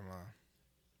today from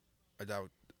I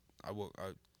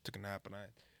took a nap and I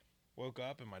woke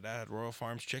up and my dad had Royal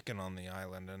Farms chicken on the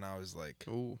island and I was like,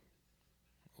 ooh,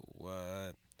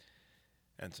 what?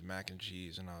 And some mac and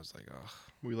cheese and I was like, ugh.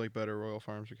 We like better Royal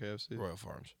Farms or KFC? Royal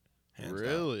Farms.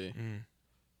 Really? Mm.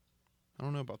 I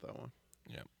don't know about that one.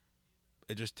 Yeah.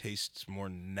 It just tastes more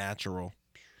natural.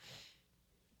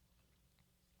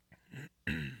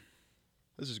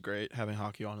 This is great, having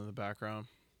hockey on in the background.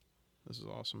 This is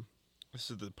awesome. This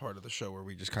is the part of the show where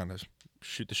we just kind of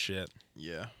shoot the shit.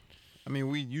 Yeah. I mean,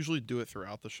 we usually do it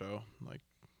throughout the show, like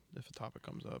if a topic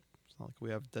comes up. It's not like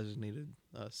we have designated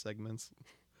segments.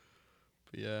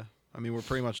 But yeah, I mean, we're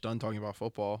pretty much done talking about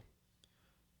football.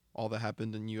 All that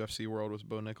happened in UFC world was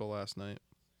Bo Nickal last night.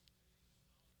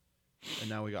 And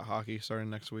now we got hockey starting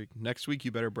next week. Next week,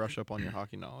 you better brush up on your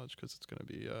hockey knowledge because it's going to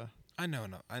be... I know.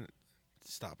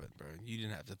 Stop it, bro. You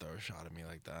didn't have to throw a shot at me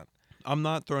like that. I'm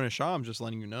not throwing a shot. I'm just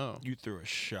letting you know. You threw a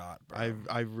shot, bro.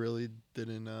 I really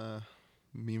didn't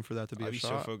mean for that to be a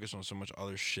shot. I'd be so focused on so much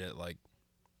other shit, like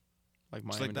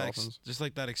Miami Dolphins. Just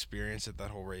like that experience at that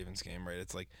whole Ravens game, right?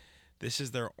 It's like this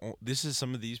is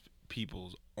some of these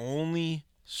people's only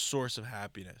source of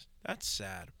happiness. That's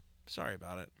sad. Sorry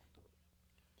about it.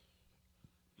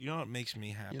 You know what makes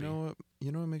me happy? You know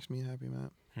what makes me happy,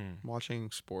 Matt? Watching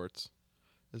sports.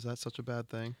 Is that such a bad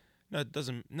thing? No, it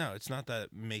doesn't. No, it's not that it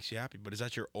makes you happy, but is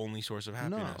that your only source of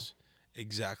happiness? No.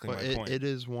 Exactly my point. It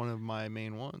is one of my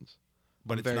main ones.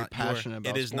 But I'm very passionate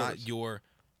about it. It is sports. not your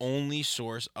only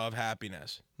source of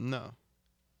happiness. No.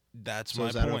 That's so my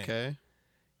is that point. Okay?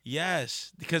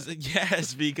 Yes, because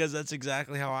that's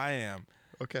exactly how I am.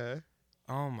 Okay.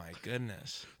 Oh my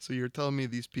goodness. So you're telling me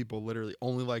these people literally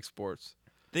only like sports?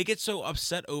 They get so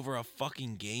upset over a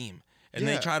fucking game, and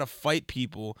they try to fight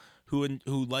people who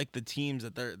like the teams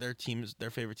that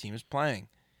their favorite team is playing.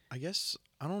 I guess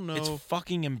I don't know. It's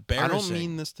fucking embarrassing. I don't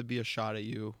mean this to be a shot at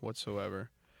you whatsoever,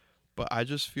 but I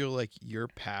just feel like your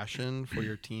passion for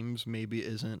your teams maybe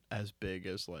isn't as big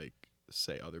as like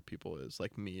say other people is.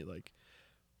 Like me, like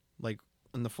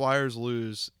when the Flyers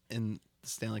lose in the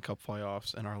Stanley Cup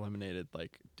playoffs and are eliminated,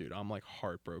 like dude, I'm like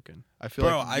heartbroken. I feel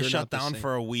like I shut down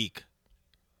for a week.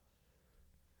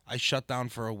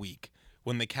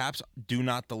 When the Caps do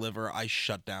not deliver, I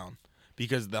shut down.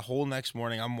 Because the whole next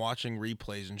morning, I'm watching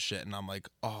replays and shit, and I'm like,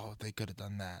 oh, they could have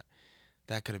done that.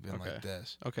 that could have been like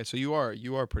this. Okay, so you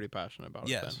are pretty passionate about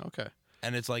it then. Okay.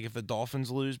 And it's like if the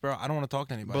Dolphins lose, bro, I don't want to talk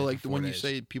to anybody. But like for 4 when days. you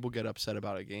say people get upset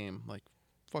about a game, like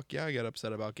fuck yeah, I get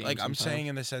upset about games. Like I'm sometimes. saying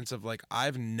in the sense of like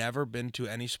I've never been to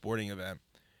any sporting event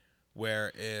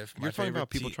where if you're talking about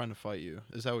people trying to fight you,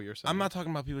 is that what you're saying? I'm not talking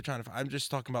about people trying to fight. I'm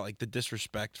just talking about like the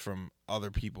disrespect from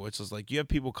other people. It's just like you have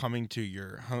people coming to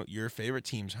your favorite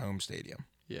team's home stadium.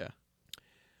 Yeah.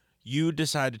 You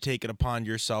decide to take it upon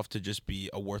yourself to just be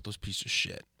a worthless piece of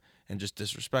shit and just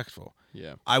disrespectful.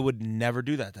 Yeah. I would never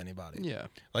do that to anybody. Yeah.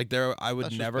 Like I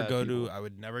would never go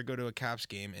to a Caps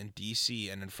game in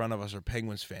DC and in front of us are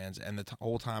Penguins fans and the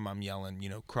whole time I'm yelling,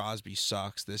 Crosby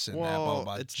sucks, this and that, blah, blah,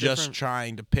 blah, it's just different.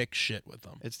 Trying to pick shit with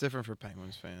them. It's different for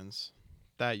Penguins fans.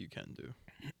 That you can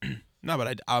do. No,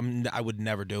 but I would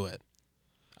never do it.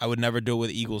 I would never do it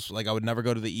with Eagles. Like I would never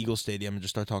go to the Eagles stadium and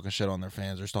just start talking shit on their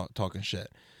fans or start talking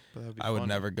shit. I would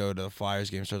never go to the Flyers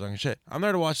game and start talking shit. I'm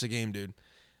there to watch the game, dude.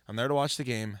 I'm there to watch the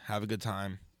game, have a good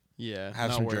time. Yeah,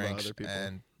 have some drinks,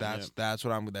 and that's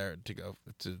what I'm there to go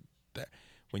to. There.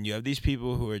 When you have these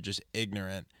people who are just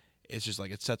ignorant, it's just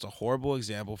like it sets a horrible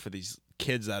example for these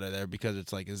kids that are there because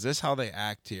it's like, is this how they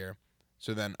act here?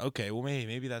 So then, okay, well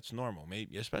maybe that's normal.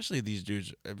 Maybe especially these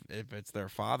dudes, if it's their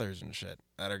fathers and shit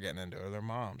that are getting into it, or their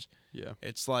moms. Yeah,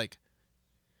 it's like,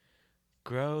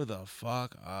 grow the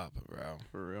fuck up, bro.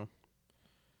 For real.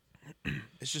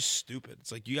 It's just stupid.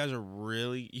 It's like you're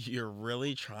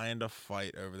really trying to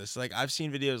fight over this. Like I've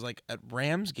seen videos like at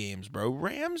Rams games, bro.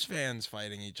 Rams fans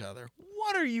fighting each other.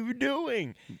 What are you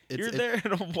doing? You're there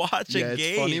to watch a game.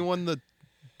 It's funny when the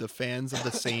fans of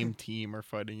the same team are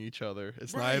fighting each other.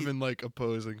 It's not even like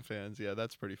opposing fans. Yeah,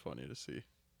 that's pretty funny to see.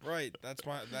 Right.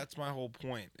 That's my whole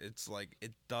point. It's like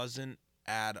it doesn't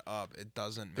add up. It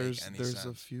doesn't make any sense. There's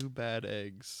a few bad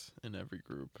eggs in every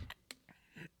group.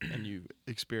 And you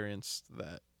experienced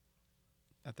that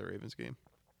at the Ravens game.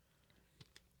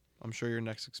 I'm sure your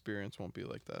next experience won't be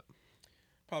like that.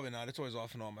 Probably not. It's always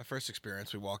off and on. My first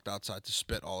experience, we walked outside to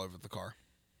spit all over the car.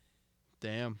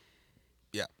 Damn.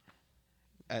 Yeah.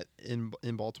 In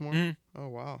Baltimore? Mm-hmm. Oh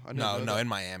wow. No, in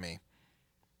Miami.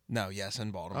 No, yes,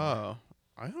 in Baltimore. Oh,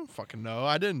 I don't fucking know.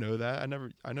 I didn't know that.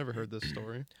 I never heard this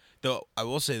story. Though I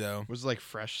will say though, was it like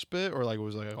fresh spit or like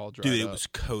was it like all dry? Dude, it was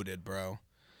coated, bro.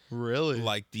 Really?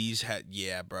 Like these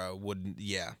bro.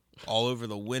 All over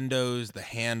the windows, the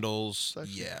handles.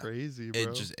 That's crazy, bro.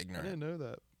 It's just ignorant. I didn't know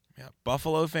that. Yeah.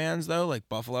 Buffalo fans though, like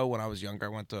Buffalo, when I was younger,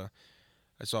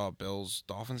 I saw a Bills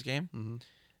Dolphins game. Mm-hmm.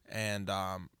 And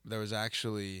there was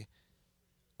actually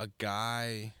a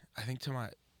guy,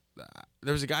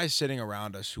 there was a guy sitting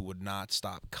around us who would not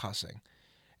stop cussing.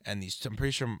 And I'm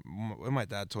pretty sure when my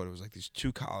dad told it was like these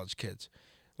 2 college kids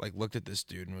like looked at this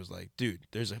dude and was like, dude,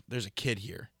 there's a kid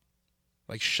here.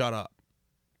 Like, shut up.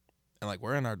 And like,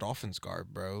 we're in our Dolphins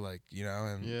garb, bro. Like,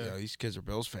 and these kids are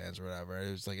Bills fans or whatever.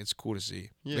 It was like, it's cool to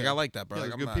see. Yeah. Like, I like that, bro. Yeah,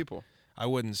 like, I'm good people. I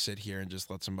wouldn't sit here and just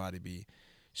let somebody be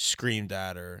screamed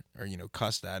at or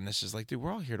cussed at, and it's just like, dude,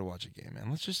 we're all here to watch a game, man.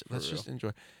 Let's just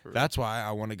enjoy. That's why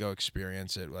I want to go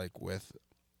experience it like with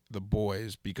the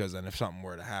boys, because then if something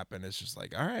were to happen, it's just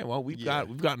like, all right, well, we've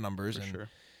got numbers, and sure.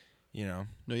 No,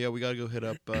 yeah, we gotta go hit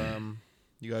up.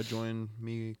 You gotta join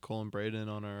me, Cole, and Braden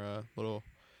on our little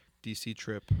DC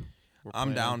trip.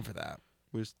 I'm down for that.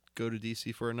 We just go to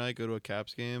DC for a night, go to a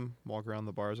Caps game, walk around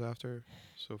the bars after.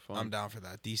 So fun. I'm down for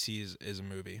that. DC is a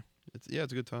movie. It's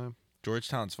a good time.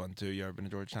 Georgetown's fun too. You ever been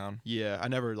to Georgetown? Yeah, I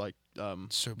never went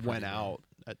pretty, out.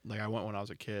 I went when I was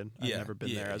a kid. I've never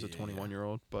been there as a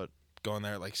 21-year-old, but going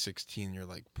there at like 16, you're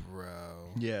like,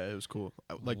 bro. Yeah, it was cool.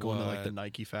 Like going to like the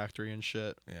Nike factory and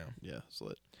shit. Yeah, it's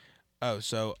lit. Oh,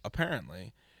 so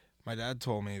apparently, my dad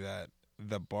told me that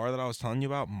the bar that I was telling you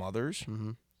about, Mother's.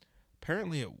 Mm-hmm.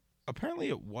 Apparently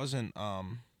it wasn't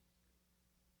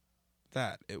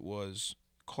that. It was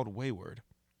called Wayward.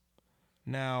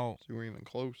 Now, so you weren't even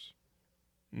close.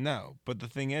 No, but the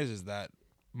thing is that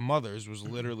Mother's was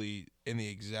literally in the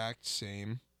exact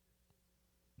same.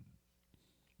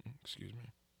 Excuse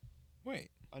me. Wait.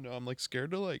 I know. I'm like scared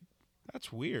to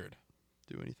That's weird.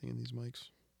 Do anything in these mics.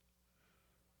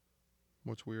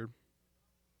 What's weird?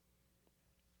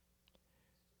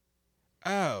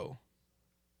 Oh.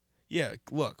 Yeah,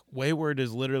 look. Wayward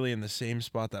is literally in the same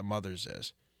spot that Mother's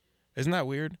is. Isn't that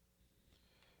weird?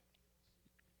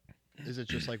 Is it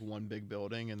just like one big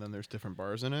building and then there's different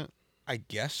bars in it? I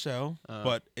guess so,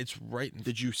 but it's right in...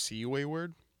 Did you see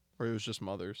Wayward? Or it was just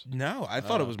Mother's? No, I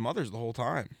thought it was Mother's the whole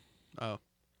time. Oh.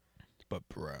 But,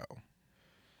 bro.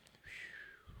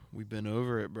 We've been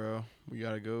over it, bro. We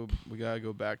gotta go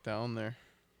back down there.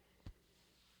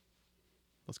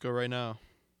 Let's go right now.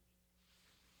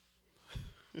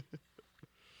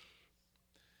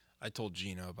 I told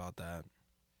Gino about that.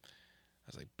 I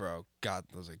was like, bro, got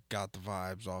the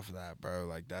vibes off of that, bro.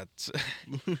 Like that's.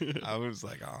 I was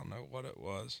like, I don't know what it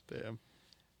was. Damn.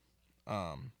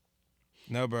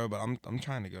 No, bro, but I'm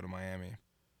trying to go to Miami.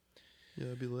 Yeah,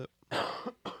 that'd be lit.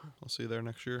 I'll see you there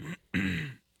next year.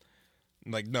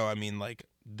 Like, no, I mean like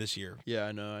this year. Yeah,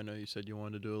 I know. You said you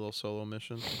wanted to do a little solo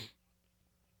mission.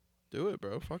 Do it,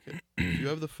 bro. Fuck it. If you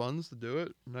have the funds to do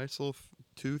it, nice little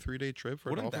 2-3 day trip for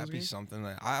Wouldn't a Dolphins that be game? something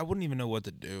that I wouldn't even know what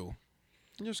to do?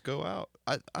 Just go out.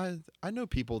 I know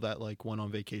people that like went on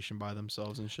vacation by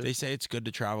themselves and shit. They say it's good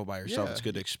to travel by yourself. Yeah. It's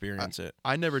good to experience it.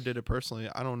 I never did it personally.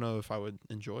 I don't know if I would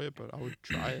enjoy it, but I would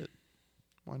try it.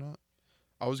 Why not?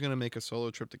 I was gonna make a solo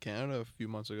trip to Canada a few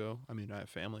months ago. I mean, I have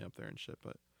family up there and shit,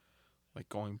 but like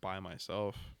going by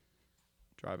myself,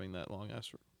 driving that long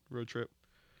ass road trip.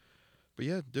 But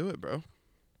yeah, do it, bro.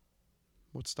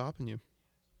 What's stopping you?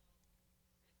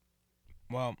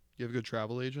 Well, You have a good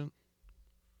travel agent?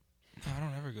 I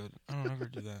don't ever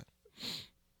do that.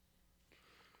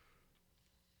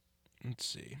 Let's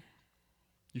see.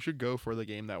 You should go for the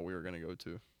game that we were gonna go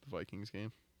to, the Vikings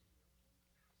game.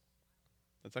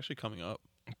 That's actually coming up.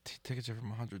 Tickets are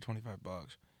from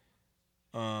 $125.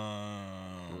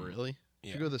 Really? You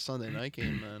Yeah. should go to the Sunday night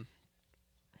game, man.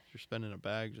 If you're spending a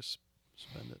bag, just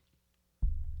spend it.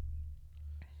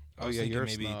 I was yeah, thinking you're a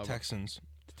maybe snob.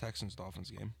 the Texans Dolphins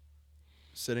game.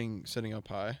 Sitting up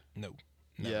high. No.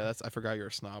 Yeah, I forgot you're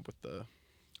a snob with the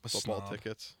a football snob.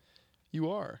 tickets.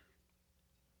 You are.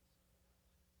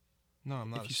 No, I'm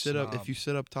not. If you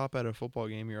sit up top at a football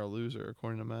game, you're a loser,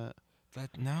 according to Matt.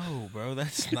 No, bro,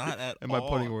 that's not at Am all. I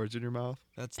putting words in your mouth?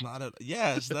 That's not at.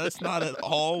 Yes, that's not at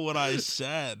all what I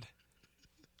said.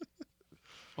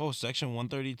 Oh, section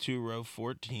 132, row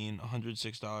 14,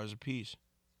 $106 a piece.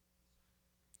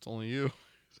 It's only you.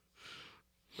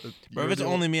 Bro, if it's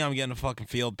only me, I'm getting a fucking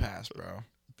field pass, bro.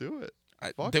 Do it.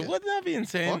 Wouldn't that be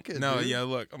insane? Fuck it, no, dude. yeah,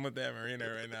 look, I'm at that marina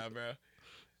right now, bro.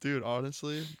 Dude,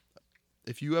 honestly,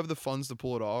 if you have the funds to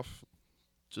pull it off,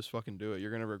 just fucking do it.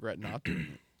 You're going to regret not doing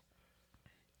it.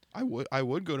 I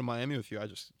would go to Miami with you. I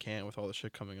just can't with all the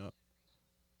shit coming up.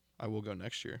 I will go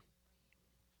next year.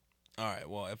 All right,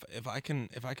 well, if I can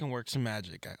work some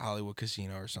magic at Hollywood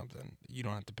Casino or something, you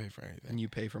don't have to pay for anything. And you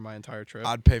pay for my entire trip?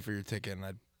 I'd pay for your ticket,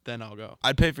 and then I'll go.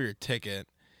 I'd pay for your ticket.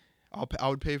 I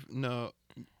would pay no.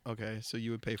 Okay, so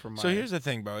you would pay for my. So here's the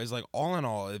thing, bro. Is like all in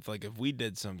all, if we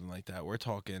did something like that, we're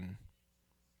talking.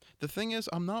 The thing is,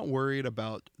 I'm not worried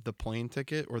about the plane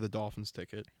ticket or the Dolphins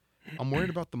ticket. I'm worried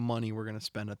about the money we're gonna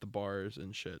spend at the bars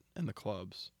and shit and the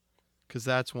clubs, because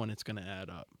that's when it's gonna add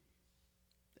up.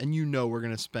 And we're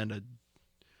gonna spend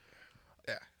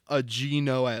a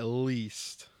Gino at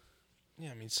least. Yeah,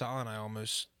 I mean, Sal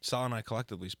and I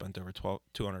collectively spent over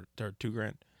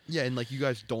 $200 Yeah, and like you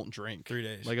guys don't drink. 3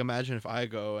 days. Like imagine if I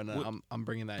go and I'm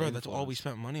bringing that. Bro, influence. that's all we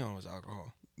spent money on was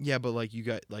alcohol. Yeah, but like you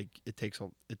got like it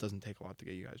doesn't take a lot to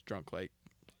get you guys drunk. Like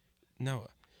no,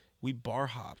 we bar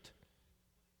hopped.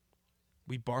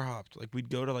 Like we'd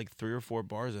go to like 3 or 4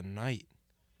 bars a night.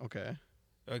 Okay,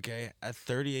 at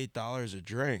 $38 a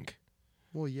drink.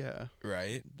 Well, yeah,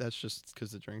 right. That's just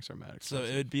because the drinks are mad So expensive.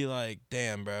 it would be like,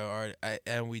 damn, bro. All right,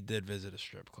 and we did visit a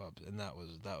strip club, and that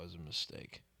was a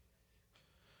mistake.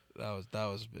 That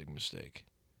was a big mistake.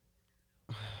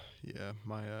 Yeah,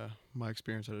 my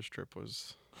experience at a strip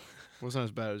wasn't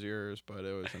as bad as yours, but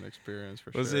it was an experience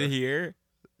for sure. Was it here?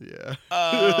 Yeah.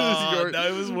 Oh, no,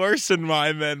 it was worse than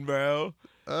mine then, bro.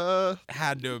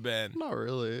 Had to have been. Not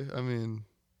really.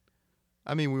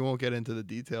 I mean, we won't get into the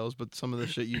details, but some of the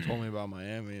shit you told me about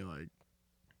Miami, like,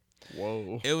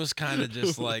 whoa. It was kind of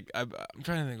just like I'm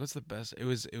trying to think. What's the best? It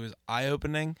was eye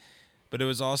opening, but it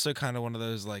was also kind of one of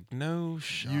those like no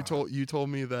shot. You told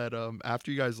me that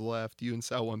after you guys left, you and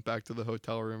Sal went back to the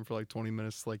hotel room for like 20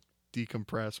 minutes to like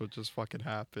decompress what just fucking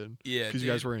happened. Yeah, because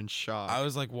you guys were in shock. I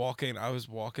was walking.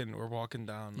 We're walking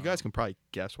down. You guys can probably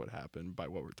guess what happened by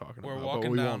what we're talking about. We're but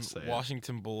walking we down won't say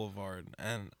Washington Boulevard,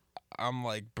 and I'm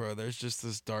like, bro, there's just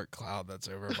this dark cloud that's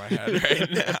over my head right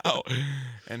now,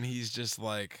 and he's just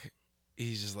like,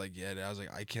 yeah. I was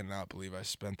like, I cannot believe I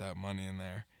spent that money in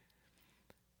there.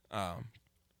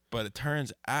 But it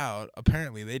turns out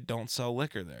apparently they don't sell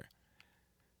liquor there.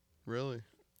 Really?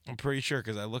 I'm pretty sure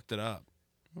because I looked it up.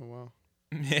 Oh wow.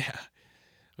 Yeah,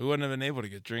 we wouldn't have been able to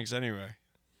get drinks anyway.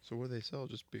 So what do they sell?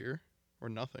 Just beer or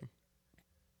nothing?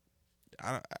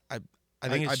 I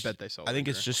think I bet they sell. I think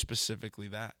liquor. it's just specifically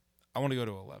that. I want to go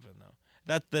to 11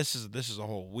 though. This is a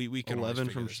whole we can 11 always from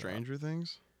figure this Stranger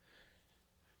Things.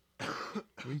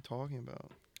 What are you talking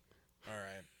about? All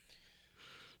right.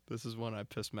 This is when I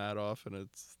piss Matt off, and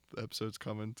the episode's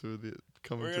coming to an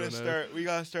end. We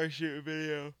gotta start shooting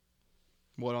video.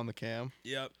 What, on the cam?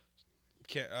 Yep.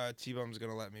 T-Bone's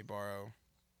gonna let me borrow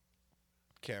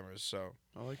cameras, so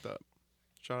I like that.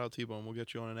 Shout out T-Bone. We'll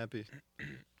get you on an epi.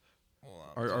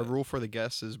 well, Our rule for the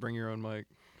guests is bring your own mic.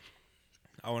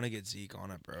 I want to get Zeke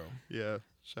on it, bro. Yeah.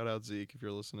 Shout out Zeke if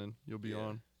you're listening. You'll be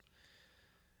on.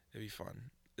 It'd be fun.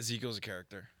 Ezekiel's a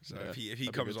character, so Yeah, if he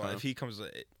comes on,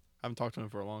 I haven't talked to him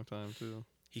for a long time too.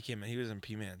 He came in. He was in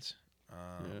P-Man's,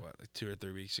 like 2 or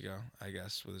 3 weeks ago, I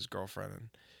guess, with his girlfriend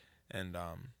and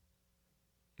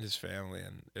his family,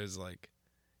 and it was like,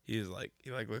 he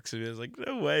looks at me, I was like,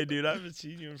 no way, dude, I haven't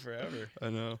seen you in forever. I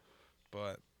know,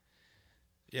 but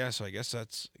yeah, so I guess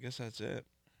that's it.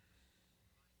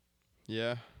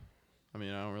 Yeah, I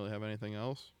mean, I don't really have anything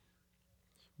else.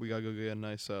 We gotta go get a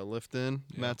nice lift in.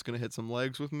 Yeah. Matt's gonna hit some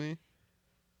legs with me.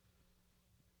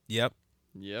 Yep.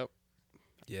 Yeah.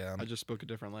 I just spoke a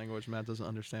different language. Matt doesn't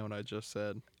understand what I just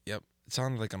said. Yep. It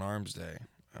sounded like an arms day.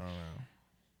 I don't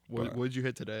know. What did you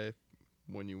hit today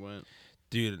when you went?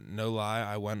 Dude, no lie,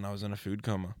 I went and I was in a food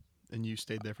coma. And you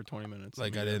stayed there for 20 minutes.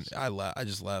 Like I didn't. I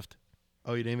just left.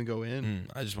 Oh, you didn't even go in?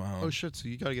 I just went home. Oh shit! So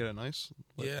you gotta get a nice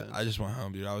lift in. I just went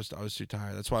home, dude. I was too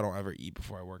tired. That's why I don't ever eat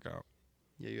before I work out.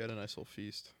 Yeah, you had a nice little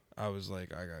feast. I was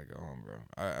like, I gotta go home, bro.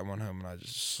 I went home and I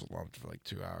just slumped for like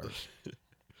 2 hours. You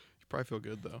probably feel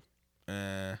good though.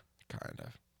 Kind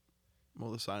of.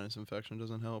 Well, the sinus infection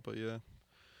doesn't help, but yeah.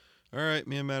 All right,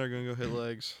 me and Matt are gonna go hit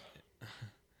legs.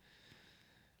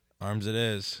 Arms it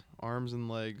is. Arms and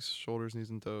legs, shoulders, knees,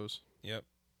 and toes. Yep.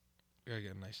 Gotta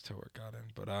get a nice toe workout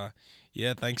in. But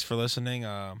yeah, thanks for listening.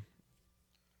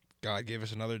 God gave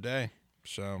us another day.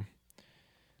 So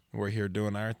we're here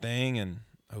doing our thing, and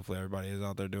hopefully everybody is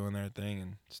out there doing their thing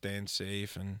and staying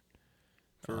safe and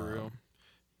for real.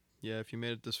 Yeah, if you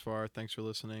made it this far, thanks for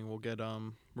listening. We'll get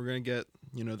we're gonna get,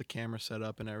 the camera set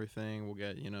up and everything. We'll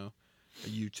get, a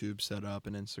YouTube set up,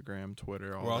 and Instagram,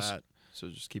 Twitter, all that. So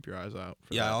just keep your eyes out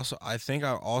for that. I think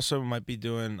I also might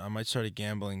start a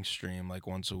gambling stream like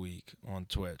once a week on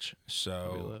Twitch.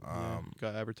 So you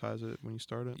gotta advertise it when you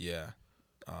start it. Yeah.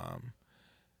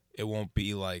 It won't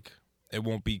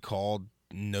be called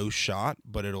No Shot,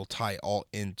 but it'll tie all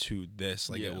into this.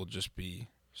 It will just be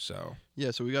so.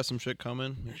 Yeah, so we got some shit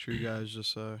coming. Make sure you guys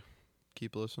just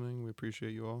keep listening. We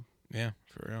appreciate you all. Yeah,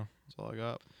 for real. That's all I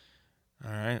got.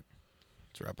 All right.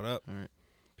 Let's wrap it up. All right.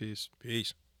 Peace.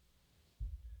 Peace.